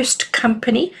first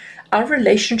company, our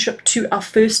relationship to our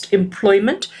first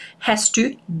employment has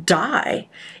to die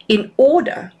in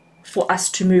order for us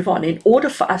to move on, in order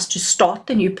for us to start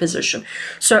the new position.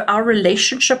 So our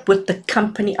relationship with the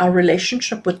company, our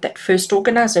relationship with that first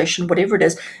organization, whatever it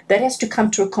is, that has to come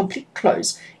to a complete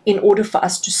close in order for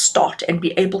us to start and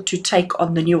be able to take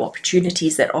on the new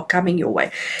opportunities that are coming your way.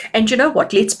 And you know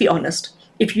what? Let's be honest.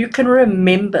 If you can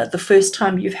remember the first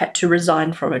time you've had to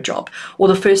resign from a job, or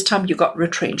the first time you got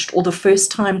retrenched, or the first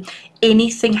time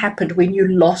anything happened when you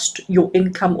lost your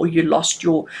income or you lost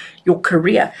your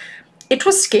career, it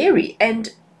was scary. And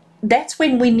that's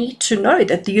when we need to know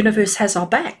that the universe has our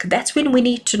back. That's when we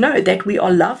need to know that we are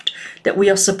loved, that we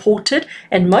are supported,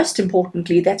 and most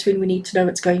importantly, that's when we need to know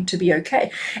it's going to be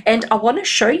okay. And I want to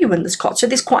show you in this card. So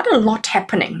there's quite a lot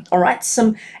happening, all right?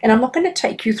 And I'm not going to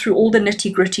take you through all the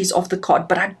nitty-gritties of the card,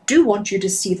 but I do want you to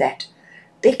see that.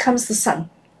 There comes the sun.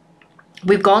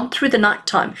 We've gone through the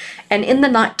nighttime, and in the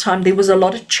nighttime, there was a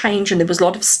lot of change, and there was a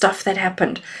lot of stuff that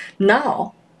happened.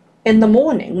 Now, in the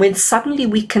morning, when suddenly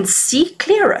we can see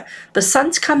clearer, the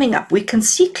sun's coming up, we can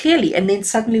see clearly, and then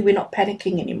suddenly we're not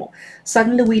panicking anymore.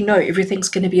 Suddenly we know everything's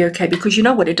going to be okay, because you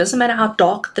know what? It doesn't matter how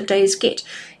dark the days get.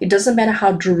 It doesn't matter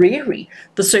how dreary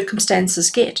the circumstances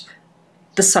get.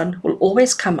 The sun will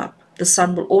always come up. The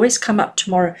sun will always come up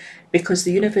tomorrow, because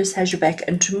the universe has your back,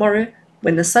 and tomorrow,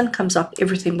 when the sun comes up,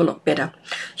 everything will look better.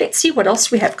 Let's see what else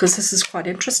we have, because this is quite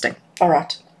interesting. All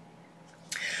right.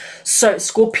 So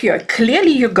Scorpio,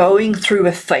 clearly you're going through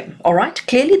a thing, all right?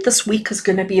 Clearly this week is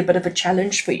going to be a bit of a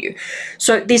challenge for you.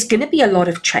 So there's going to be a lot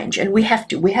of change, and we have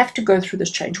to go through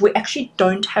this change. We actually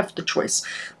don't have the choice.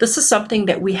 This is something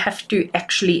that we have to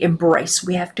actually embrace.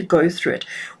 We have to go through it.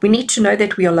 We need to know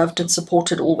that we are loved and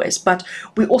supported always, but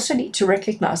we also need to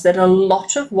recognize that a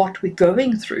lot of what we're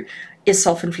going through is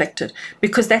self-inflicted,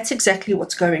 because that's exactly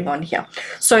what's going on here.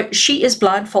 So she is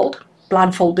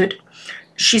blindfolded.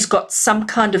 She's got some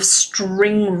kind of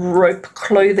string, rope,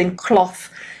 clothing,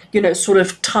 cloth, you know, sort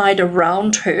of tied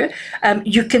around her.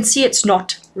 You can see it's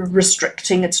not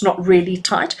restricting, it's not really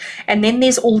tight. And then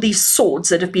there's all these swords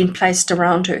that have been placed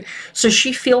around her. So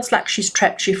she feels like she's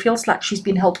trapped. She feels like she's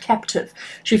been held captive.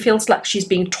 She feels like she's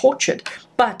being tortured.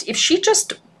 But if she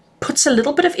just puts a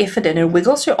little bit of effort in and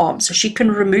wiggles her arm so she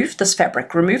can remove this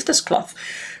fabric, remove this cloth,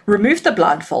 remove the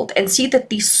blindfold, and see that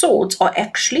these swords are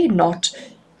actually not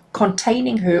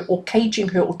containing her or caging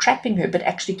her or trapping her, but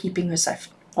actually keeping her safe.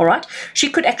 All right, she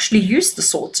could actually use the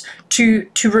swords to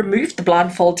remove the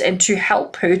blindfold and to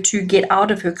help her to get out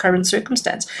of her current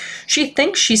circumstance. She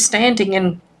thinks she's standing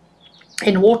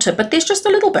in water, but there's just a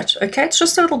little bit, okay? It's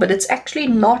just a little bit. It's actually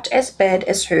not as bad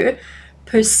as her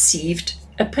perceived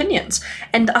opinions.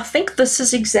 And I think this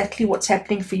is exactly what's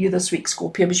happening for you this week,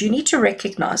 Scorpio, because you need to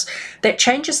recognize that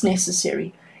change is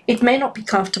necessary. It may not be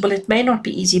comfortable, it may not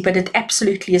be easy, but it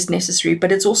absolutely is necessary.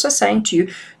 But it's also saying to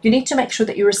you, you need to make sure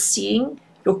that you're seeing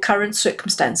your current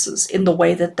circumstances in the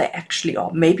way that they actually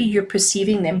are. Maybe you're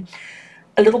perceiving them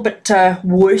a little bit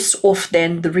worse off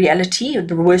than the reality, or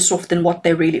worse off than what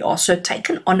they really are. So take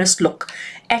an honest look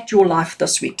at your life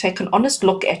this week. Take an honest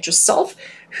look at yourself,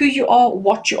 who you are,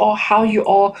 what you are, how you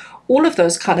are, all of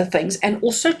those kind of things. And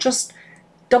also just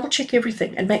double check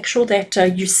everything and make sure that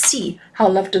you see how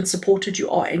loved and supported you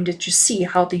are, and that you see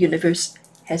how the universe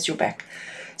has your back.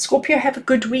 Scorpio, have a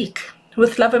good week.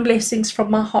 With love and blessings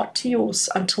from my heart to yours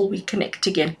until we connect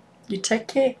again. You take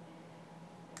care.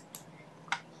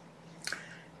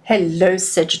 Hello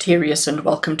Sagittarius, and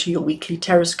welcome to your weekly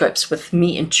TarotScopes with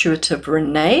me, Intuitive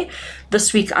Rene.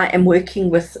 This week I am working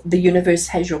with the Universe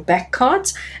Has Your Back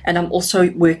cards, and I'm also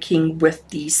working with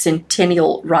the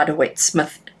Centennial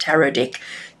Rider-Waite-Smith tarot deck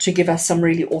to give us some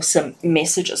really awesome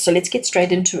messages. So let's get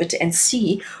straight into it and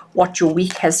see what your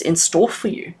week has in store for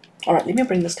you. All right, let me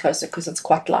bring this closer because it's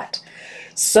quite light.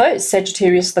 So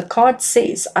Sagittarius, the card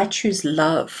says, I choose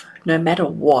love no matter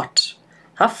what.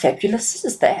 How fabulous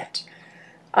is that?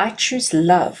 I choose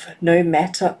love no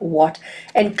matter what.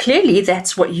 And clearly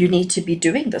that's what you need to be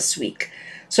doing this week.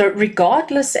 So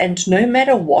regardless and no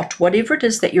matter what, whatever it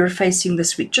is that you're facing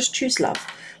this week, just choose love.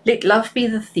 Let love be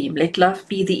the theme. Let love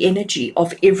be the energy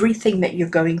of everything that you're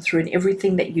going through and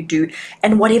everything that you do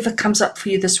and whatever comes up for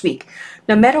you this week.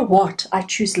 No matter what, I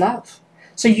choose love.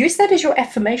 So use that as your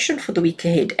affirmation for the week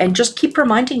ahead, and just keep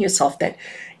reminding yourself that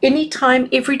anytime,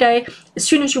 every day, as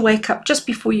soon as you wake up, just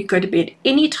before you go to bed,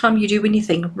 anytime you do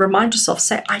anything, remind yourself,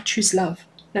 say, I choose love,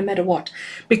 no matter what.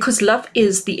 Because love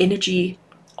is the energy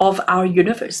of our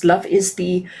universe. Love is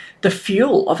the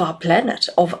fuel of our planet,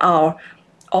 of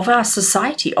our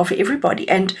society, of everybody,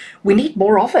 and we need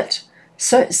more of it.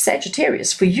 So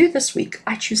Sagittarius, for you this week,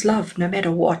 I choose love no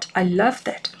matter what. I love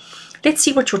that. Let's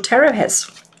see what your tarot has.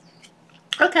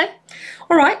 Okay,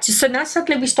 all right, so now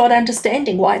suddenly we start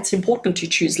understanding why it's important to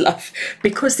choose love,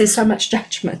 because there's so much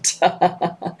judgment.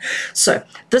 So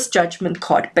this judgment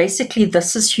card, basically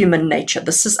this is human nature.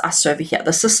 This is us over here.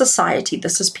 This is society.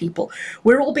 This is people.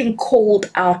 We're all being called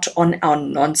out on our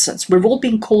nonsense. We're all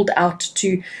being called out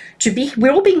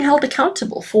we're all being held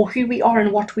accountable for who we are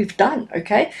and what we've done,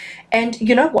 okay? And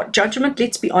you know what, judgment,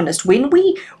 let's be honest, when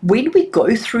we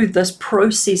go through this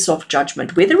process of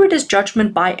judgment, whether it is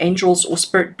judgment by angels or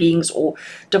spirit beings or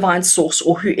divine source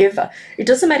or whoever, it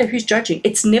doesn't matter who's judging.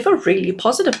 It's never really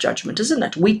positive judgment, isn't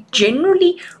it?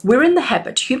 We're in the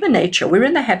habit, human nature, we're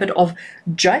in the habit of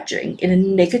judging in a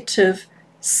negative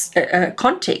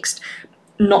context,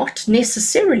 not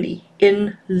necessarily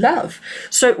in love.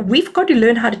 So we've got to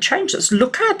learn how to change this.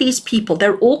 Look at these people.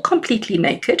 They're all completely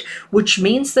naked, which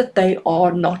means that they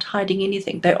are not hiding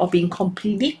anything. They are being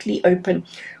completely open,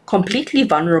 completely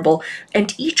vulnerable,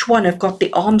 and each one have got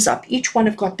the arms up. Each one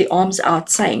have got the arms out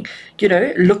saying, you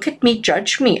know, look at me,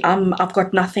 judge me. I've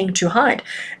got nothing to hide.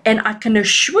 And I can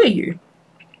assure you,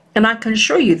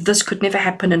 this could never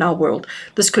happen in our world.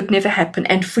 This could never happen.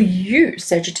 And for you,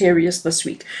 Sagittarius, this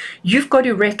week, you've got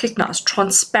to recognize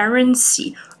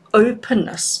transparency,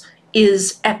 openness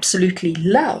is absolutely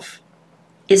love,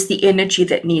 is the energy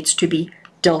that needs to be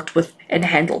dealt with and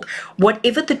handled.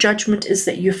 Whatever the judgment is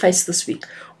that you face this week,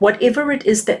 whatever it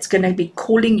is that's going to be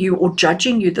calling you or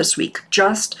judging you this week,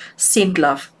 just send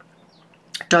love.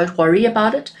 Don't worry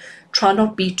about it. Try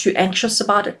not be too anxious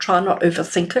about it. Try not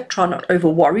overthink it. Try not over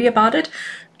worry about it.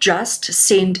 Just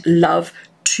send love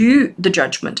to the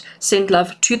judgment. Send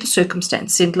love to the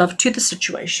circumstance. Send love to the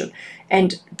situation.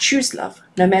 And choose love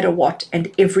no matter what.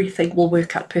 And everything will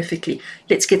work out perfectly.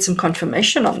 Let's get some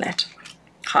confirmation on that.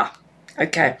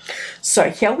 Okay,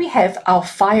 so here we have our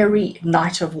fiery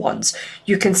Knight of Wands.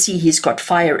 You can see he's got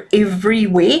fire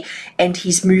everywhere and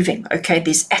he's moving. Okay,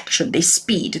 there's action, there's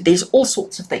speed, there's all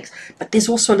sorts of things. But there's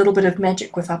also a little bit of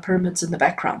magic with our pyramids in the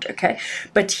background, okay?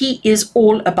 But he is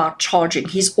all about charging.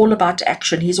 He's all about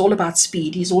action. He's all about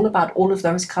speed. He's all about all of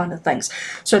those kind of things.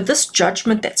 So this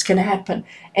judgment that's going to happen,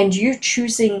 and you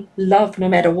choosing love no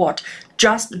matter what.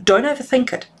 Just don't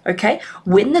overthink it, okay?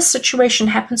 When this situation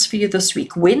happens for you this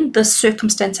week, when this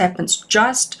circumstance happens,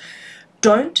 just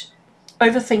don't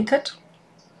overthink it.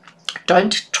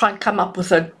 Don't try and come up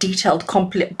with a detailed,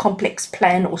 complex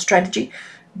plan or strategy.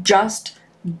 Just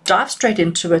dive straight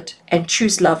into it and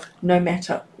choose love no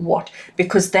matter what,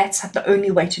 because that's the only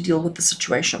way to deal with the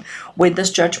situation. When this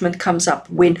judgment comes up,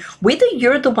 whether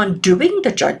you're the one doing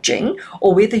the judging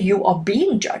or whether you are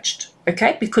being judged,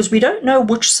 okay, because we don't know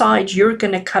which side you're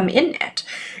going to come in at.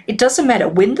 It doesn't matter.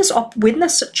 When the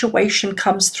situation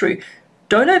comes through,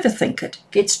 don't overthink it.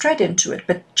 Get straight into it,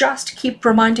 but just keep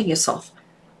reminding yourself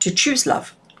to choose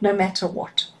love no matter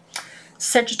what.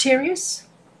 Sagittarius,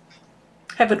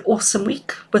 have an awesome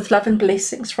week with love and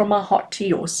blessings from my heart to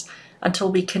yours.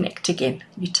 Until we connect again,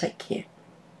 you take care.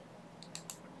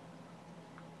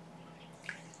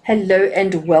 Hello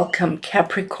and welcome,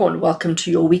 Capricorn. Welcome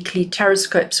to your weekly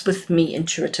TarotScopes with me,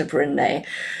 Intuitive Rene.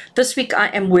 This week I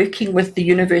am working with the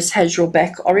Universe Has Your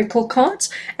Back Oracle cards,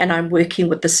 and I'm working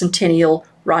with the Centennial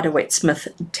Rider-Waite-Smith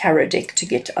Tarot deck to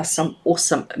get us some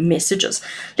awesome messages.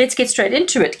 Let's get straight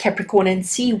into it, Capricorn, and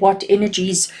see what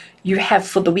energies you have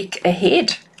for the week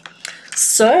ahead.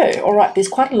 So, all right, there's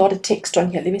quite a lot of text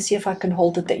on here. Let me see if I can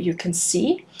hold it that you can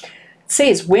see. It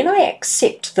says, when I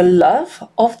accept the love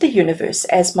of the universe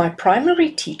as my primary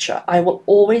teacher, I will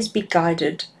always be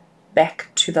guided back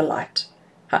to the light.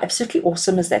 How absolutely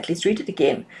awesome is that? Let's read it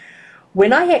again.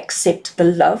 When I accept the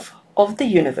love of the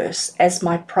universe as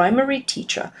my primary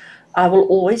teacher, I will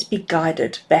always be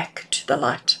guided back to the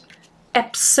light.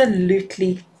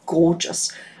 Absolutely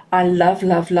gorgeous. I love,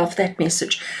 love, love that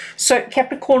message. So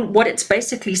Capricorn, what it's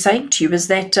basically saying to you is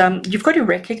that you've got to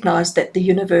recognize that the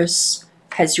universe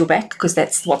has your back, because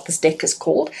that's what this deck is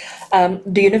called.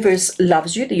 The universe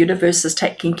loves you. The universe is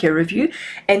taking care of you.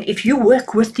 And if you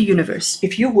work with the universe,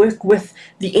 if you work with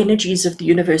the energies of the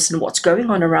universe and what's going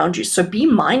on around you, so be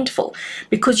mindful.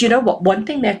 Because you know what, one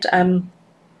thing that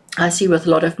I see with a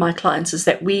lot of my clients is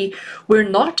that we're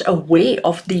not aware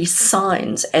of the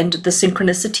signs and the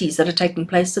synchronicities that are taking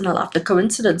place in our life, the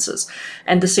coincidences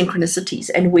and the synchronicities.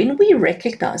 And when we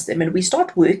recognize them and we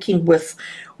start working with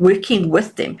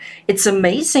them, it's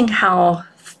amazing how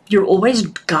you're always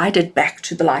guided back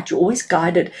to the light. You're always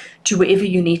guided to wherever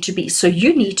you need to be. So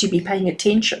you need to be paying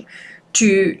attention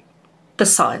to the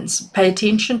signs. Pay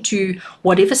attention to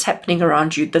whatever's happening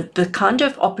around you, the kind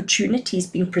of opportunities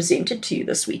being presented to you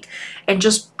this week, and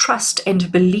just trust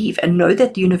and believe and know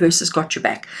that the universe has got your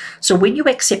back. So when you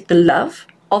accept the love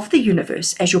of the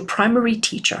universe as your primary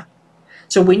teacher,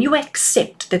 so when you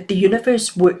accept that the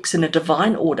universe works in a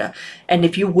divine order, and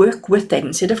if you work with that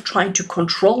instead of trying to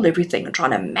control everything and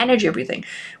trying to manage everything,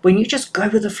 when you just go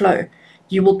with the flow,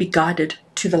 you will be guided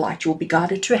to the light. You will be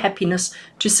guided to happiness,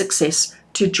 to success,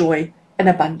 to joy, and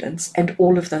abundance, and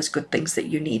all of those good things that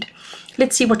you need.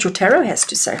 Let's see what your tarot has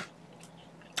to say.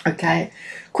 Okay,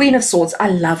 Queen of Swords. I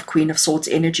love Queen of Swords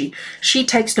energy. She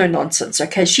takes no nonsense,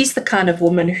 okay? She's the kind of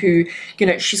woman who, you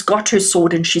know, she's got her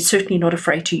sword and she's certainly not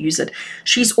afraid to use it.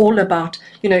 She's all about,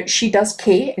 you know, she does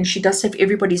care and she does have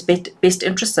everybody's best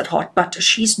interest at heart, but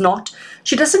she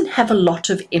doesn't have a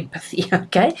lot of empathy,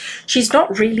 okay? She's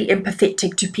not really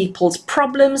empathetic to people's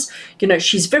problems. You know,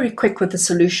 she's very quick with the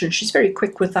solution. She's very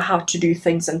quick with the how to do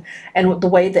things and the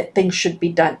way that things should be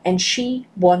done. And she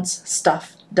wants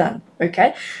stuff done,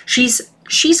 okay?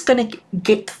 She's going to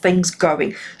get things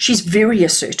going. She's very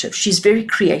assertive. She's very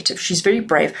creative. She's very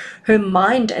brave. Her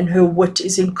mind and her wit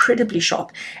is incredibly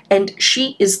sharp. And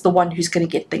she is the one who's going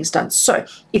to get things done. So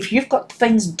if you've got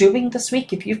things doing this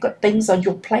week, if you've got things on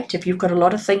your plate, if you've got a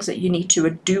lot of things that you need to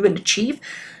do and achieve,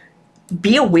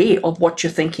 be aware of what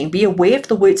you're thinking. Be aware of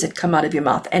the words that come out of your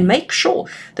mouth. And make sure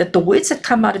that the words that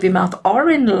come out of your mouth are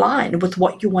in line with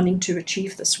what you're wanting to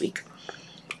achieve this week.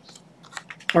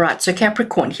 All right, so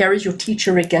Capricorn, here is your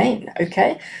teacher again,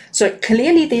 okay? So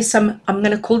clearly there's some, I'm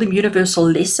going to call them universal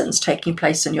lessons taking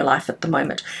place in your life at the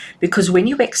moment, because when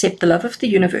you accept the love of the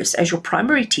universe as your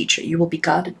primary teacher, you will be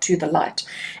guided to the light.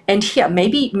 And here,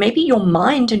 maybe your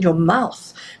mind and your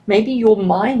mouth, maybe your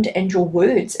mind and your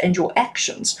words and your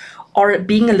actions are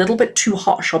being a little bit too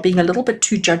harsh, or being a little bit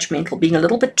too judgmental, being a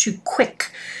little bit too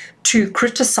quick to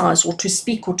criticize or to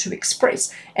speak or to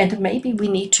express. And maybe we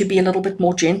need to be a little bit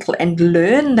more gentle and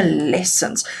learn the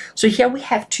lessons. So here we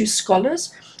have two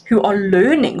scholars who are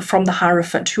learning from the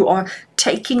Hierophant, who are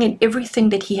taking in everything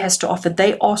that he has to offer.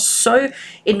 They are so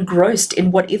engrossed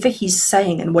in whatever he's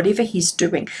saying and whatever he's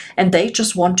doing, and they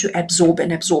just want to absorb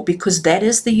and absorb, because that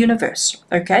is the universe,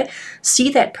 okay?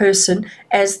 See that person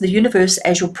as the universe,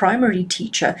 as your primary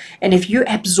teacher, and if you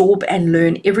absorb and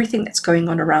learn everything that's going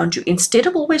on around you, instead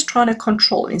of always trying to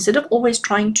control, instead of always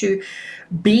trying to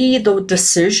be the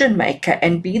decision maker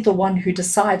and be the one who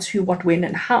decides who, what, when,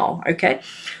 and how, okay?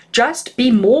 Just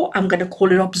be more, I'm going to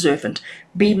call it observant,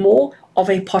 be more of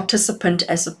a participant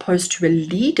as opposed to a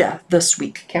leader this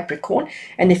week, Capricorn.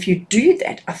 And if you do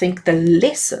that, I think the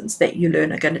lessons that you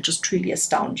learn are going to just truly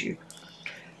astound you.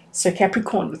 So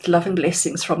Capricorn, with love and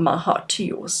blessings from my heart to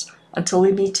yours. Until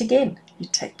we meet again, you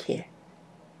take care.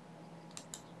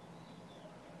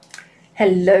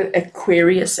 Hello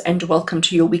Aquarius, and welcome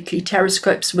to your weekly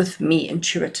TarotScopes with me,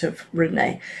 Intuitive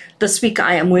Rene. This week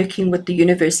I am working with the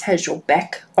Universe Has Your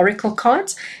Back Oracle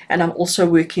cards, and I'm also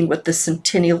working with the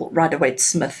Centennial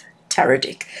Rider-Waite-Smith Tarot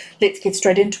deck. Let's get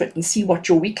straight into it and see what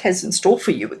your week has in store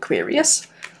for you, Aquarius.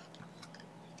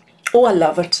 Oh, I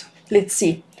love it. Let's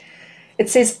see.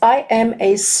 It says, I am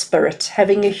a spirit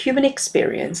having a human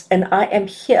experience, and I am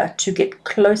here to get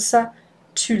closer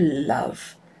to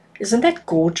love. Isn't that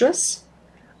gorgeous?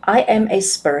 I am a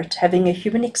spirit having a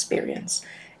human experience,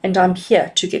 and I'm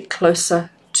here to get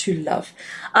closer to love.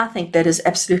 I think that is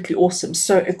absolutely awesome.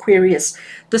 So Aquarius,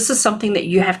 this is something that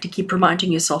you have to keep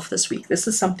reminding yourself this week. This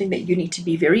is something that you need to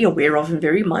be very aware of and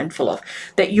very mindful of,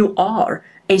 that you are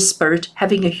a spirit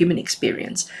having a human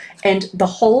experience. And the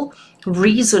whole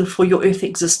reason for your earth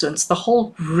existence, the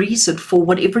whole reason for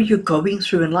whatever you're going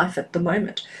through in life at the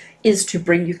moment, is to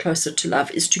bring you closer to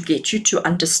love, is to get you to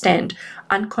understand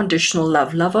unconditional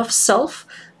love, love of self,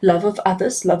 love of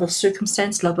others, love of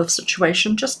circumstance, love of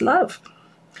situation, just love.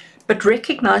 But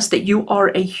recognize that you are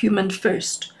a human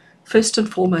first. First and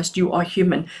foremost, you are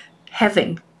human,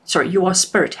 you are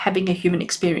spirit having a human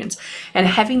experience. And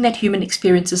having that human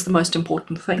experience is the most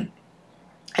important thing.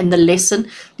 And the lesson,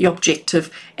 the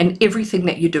objective, and everything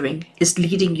that you're doing is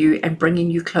leading you and bringing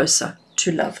you closer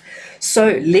to love.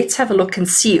 So let's have a look and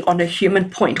see on a human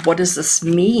point, what does this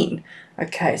mean?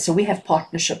 Okay, so we have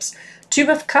partnerships. Two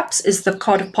of Cups is the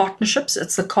card of partnerships.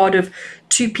 It's the card of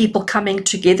two people coming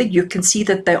together. You can see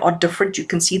that they are different. You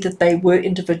can see that they were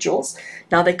individuals.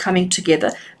 Now they're coming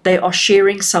together. They are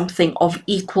sharing something of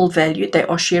equal value. They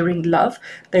are sharing love.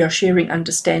 They are sharing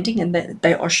understanding, and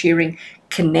they are sharing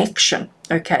connection.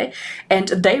 Okay, and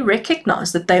they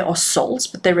recognize that they are souls,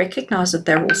 but they recognize that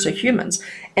they're also humans,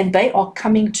 and they are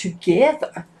coming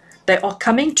together. They are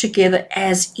coming together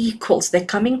as equals. They're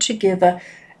coming together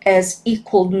as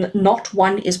equal. Not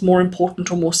one is more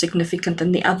important or more significant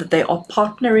than the other. They are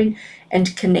partnering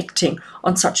and connecting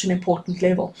on such an important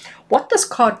level. What this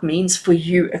card means for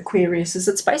you, Aquarius, is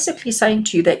it's basically saying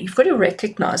to you that you've got to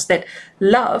recognize that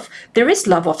love, there is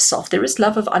love of self, there is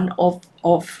love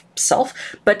of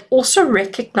self, but also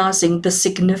recognizing the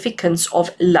significance of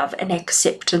love and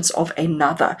acceptance of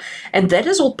another. And that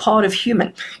is all part of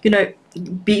human. You know,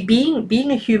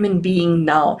 being a human being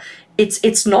now,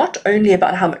 it's not only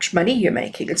about how much money you're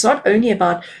making. It's not only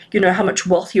about, you know, how much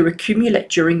wealth you accumulate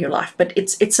during your life, but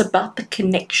it's about the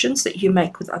connections that you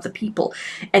make with other people.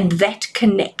 And that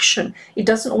connection, it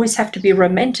doesn't always have to be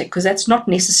romantic, because that's not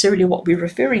necessarily what we're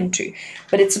referring to,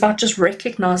 but it's about just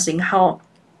recognizing how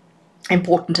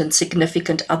important and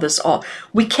significant others are.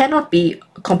 We cannot be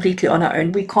completely on our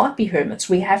own. We can't be hermits.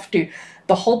 We have to.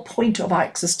 The whole point of our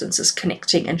existence is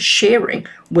connecting and sharing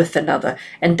with another,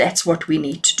 and that's what we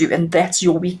need to do. And that's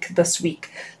your week this week.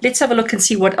 Let's have a look and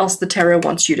see what else the tarot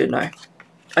wants you to know.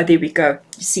 Oh, there we go.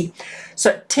 You see,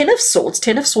 so Ten of Swords.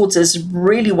 Ten of Swords is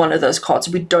really one of those cards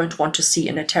we don't want to see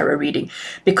in a tarot reading,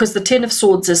 because the Ten of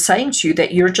Swords is saying to you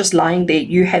that you're just lying there.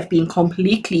 You have been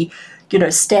completely, you know,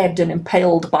 stabbed and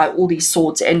impaled by all these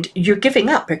swords, and you're giving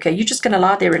up. Okay, you're just going to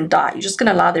lie there and die. You're just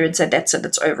going to lie there and say, that's it,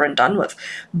 it's over and done with.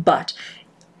 But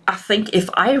I think if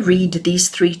I read these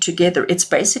three together, it's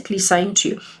basically saying to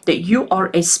you that you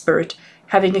are a spirit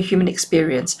having a human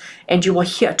experience, and you are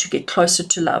here to get closer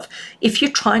to love. If you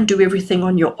try and do everything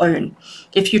on your own,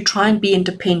 if you try and be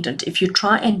independent, if you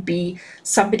try and be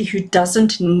somebody who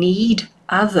doesn't need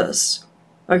others,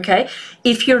 okay,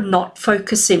 if you're not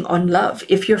focusing on love,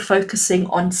 if you're focusing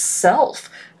on self,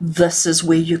 this is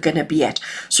where you're going to be at.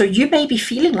 So you may be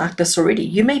feeling like this already.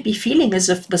 You may be feeling as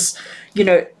if this, you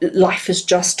know, life is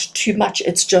just too much.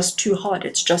 It's just too hard.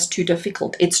 It's just too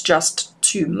difficult. It's just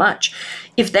too much.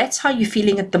 If that's how you're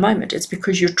feeling at the moment, it's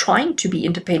because you're trying to be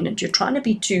independent. You're trying to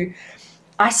be too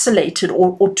isolated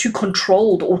or too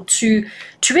controlled or too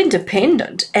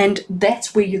independent, and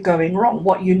that's where you're going wrong.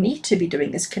 What you need to be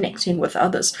doing is connecting with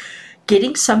others,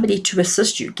 getting somebody to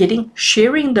assist you,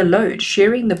 sharing the load,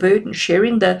 sharing the burden,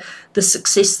 sharing the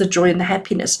success, the joy, and the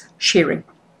happiness. Sharing.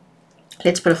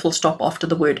 Let's put a full stop after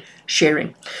the word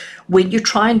sharing. When you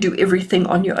try and do everything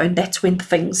on your own, that's when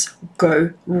things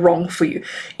go wrong for you.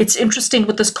 It's interesting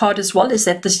with this card as well, is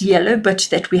that this yellow bit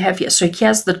that we have here. So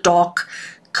here's the dark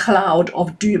cloud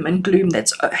of doom and gloom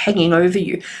that's hanging over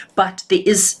you, but there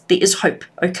is hope.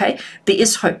 Okay, there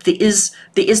is hope, there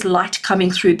is light coming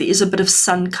through, there is a bit of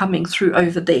sun coming through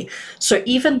over there. So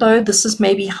even though this is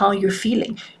maybe how you're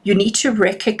feeling, you need to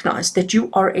recognize that you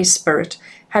are a spirit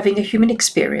having a human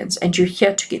experience, and you're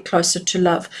here to get closer to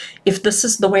love. If this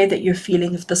is the way that you're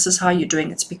feeling, if this is how you're doing,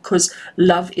 it's because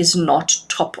love is not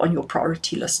top on your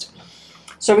priority list.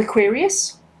 So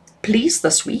Aquarius, please,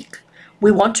 this week,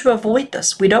 we want to avoid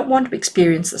this. We don't want to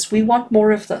experience this. We want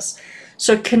more of this.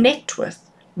 So connect with,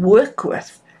 work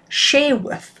with, share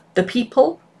with the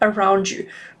people around you.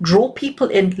 Draw people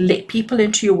in, let people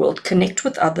into your world, connect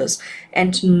with others,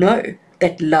 and know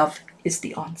that love is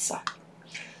the answer.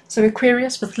 So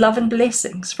Aquarius, with love and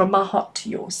blessings from my heart to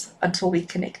yours, until we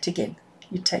connect again,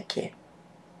 you take care.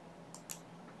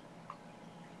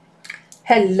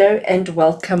 Hello and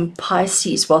welcome,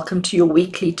 Pisces. Welcome to your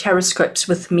weekly TarotScopes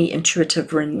with me,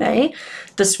 Intuitive Rene.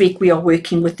 This week we are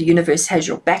working with the Universe Has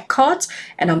Your Back cards,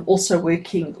 and I'm also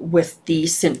working with the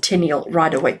Centennial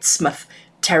Rider-Waite-Smith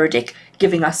tarot deck,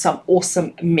 giving us some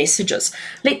awesome messages.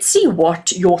 Let's see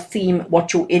what your theme,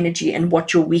 what your energy, and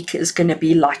what your week is going to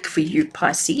be like for you,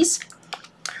 Pisces.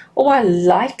 Oh, I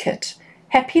like it.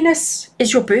 Happiness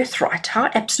is your birthright. How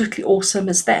absolutely awesome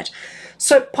is that?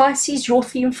 So Pisces, your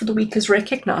theme for the week is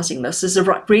recognizing this.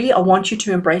 Really, I want you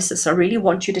to embrace this. I really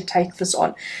want you to take this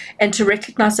on and to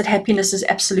recognize that happiness is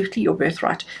absolutely your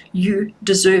birthright. You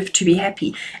deserve to be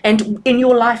happy. And in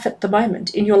your life at the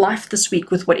moment, in your life this week,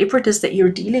 with whatever it is that you're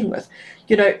dealing with,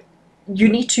 you know, you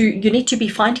need to be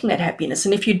finding that happiness.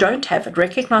 And if you don't have it,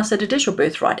 recognize that it is your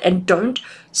birthright, and don't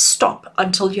stop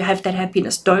until you have that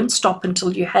happiness. Don't stop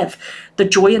until you have the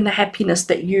joy and the happiness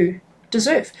that you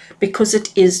deserve, because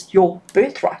it is your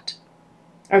birthright.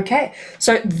 Okay,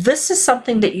 so this is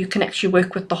something that you can actually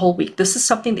work with the whole week. This is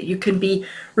something that you can be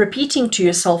repeating to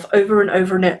yourself over and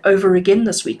over and over again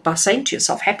this week, by saying to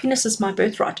yourself, happiness is my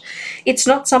birthright. It's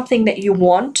not something that you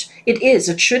want.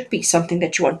 It should be something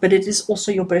that you want, but it is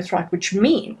also your birthright, which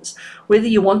means whether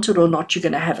you want it or not, you're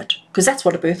going to have it, because that's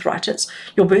what a birthright is.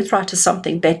 Your birthright is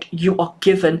something that you are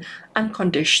given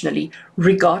unconditionally,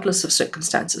 regardless of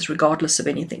circumstances, regardless of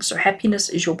anything. So happiness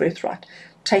is your birthright.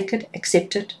 Take it,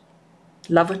 accept it,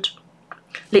 love it.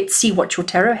 Let's see what your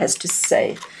tarot has to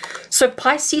say. So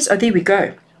Pisces, oh, there we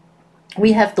go.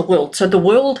 We have the world. So the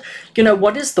world, you know,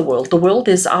 what is the world? The world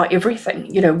is our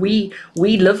everything. You know, we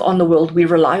live on the world. We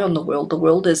rely on the world. The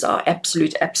world is our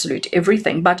absolute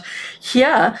everything. But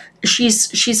here,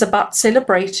 she's about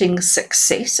celebrating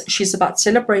success. She's about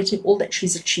celebrating all that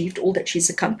she's achieved, all that she's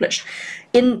accomplished.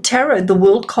 In tarot, the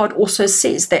world card also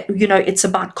says that, you know, it's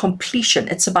about completion,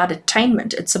 it's about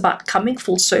attainment, it's about coming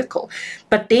full circle.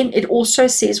 But then it also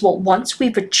says, well, once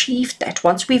we've achieved that,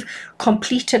 once we've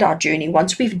completed our journey,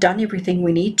 once we've done everything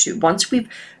we need to, once we've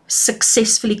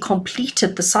successfully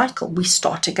completed the cycle, we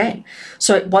start again.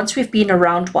 So once we've been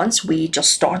around once, we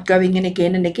just start going in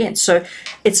again and again. So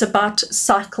it's about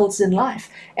cycles in life,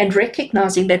 and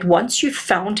recognizing that once you've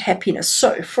found happiness.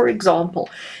 So for example,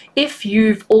 if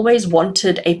you've always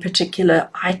wanted a particular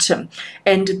item,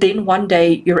 and then one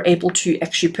day you're able to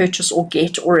actually purchase or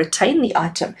get or attain the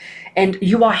item, and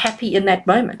you are happy in that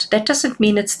moment, that doesn't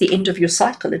mean it's the end of your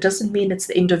cycle. It doesn't mean it's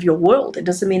the end of your world. It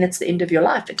doesn't mean it's the end of your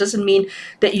life. It doesn't mean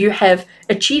that you have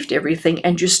achieved everything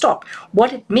and you stop.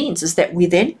 What it means is that we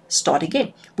then start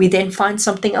again. We then find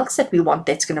something else that we want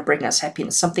that's going to bring us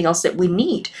happiness, something else that we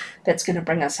need that's going to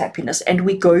bring us happiness, and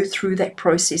we go through that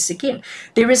process again.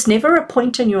 There is never a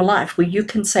point in your life where you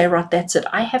can say, right, that's it,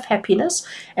 I have happiness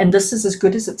and this is as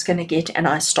good as it's going to get, and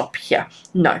I stop here.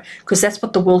 No, because that's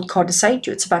what the world card is saying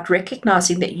to you. It's about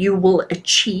recognizing that you will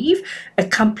achieve,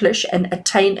 accomplish, and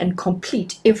attain and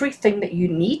complete everything that you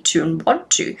need to and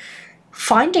want to,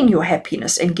 finding your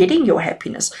happiness and getting your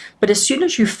happiness. But as soon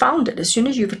as you've found it, as soon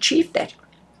as you've achieved that,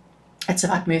 it's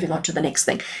about moving on to the next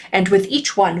thing. And with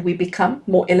each one, we become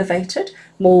more elevated,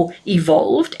 more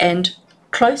evolved, and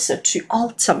closer to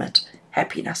ultimate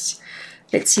happiness.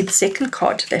 Let's see the second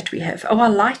card that we have. Oh, I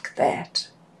like that.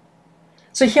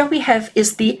 So here we have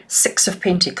is the Six of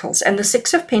Pentacles, and the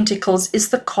Six of Pentacles is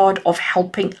the card of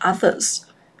helping others.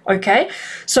 Okay,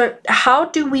 so how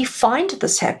do we find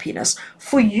this happiness?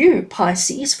 For you,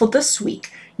 Pisces, for this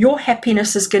week, your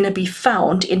happiness is going to be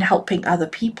found in helping other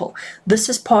people. This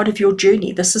is part of your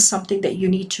journey. This is something that you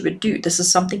need to do. This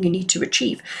is something you need to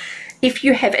achieve. If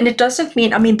you have, and it doesn't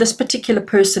mean, I mean, this particular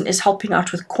person is helping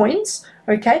out with coins,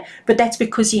 okay, but that's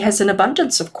because he has an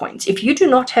abundance of coins. If you do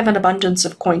not have an abundance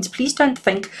of coins, please don't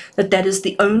think that that is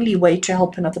the only way to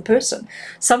help another person.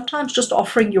 Sometimes just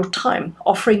offering your time,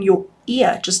 offering your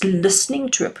ear, just listening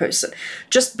to a person,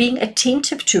 just being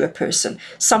attentive to a person,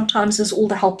 sometimes is all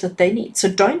the help that they need. So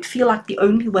don't feel like the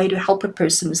only way to help a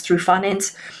person is through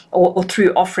finance or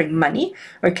through offering money,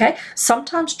 okay?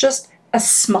 Sometimes just a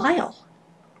smile.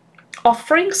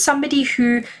 Offering somebody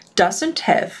who doesn't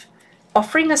have,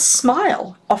 offering a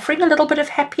smile, offering a little bit of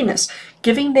happiness,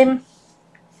 giving them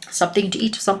something to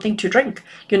eat, something to drink,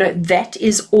 you know, that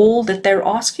is all that they're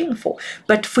asking for.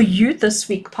 But for you this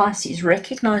week, Pisces,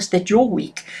 recognize that your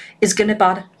week is going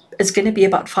to be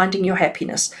about finding your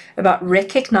happiness, about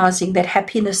recognizing that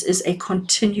happiness is a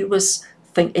continuous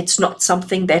thing. It's not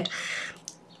something that,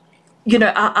 you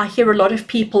know, I hear a lot of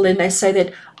people and they say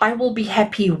that I will be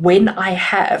happy when I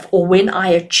have, or when I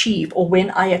achieve, or when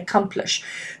I accomplish.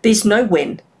 There's no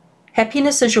when.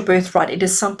 Happiness is your birthright. It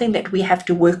is something that we have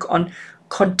to work on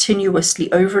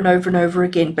continuously over and over and over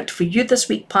again. But for you this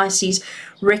week, Pisces,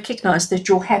 recognize that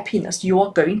your happiness, you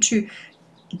are going to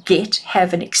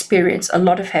have and experience a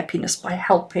lot of happiness by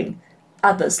helping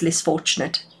others less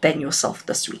fortunate than yourself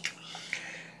this week.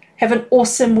 Have an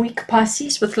awesome week,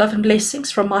 Pisces, with love and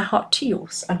blessings from my heart to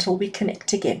yours. Until we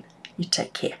connect again, you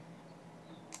take care.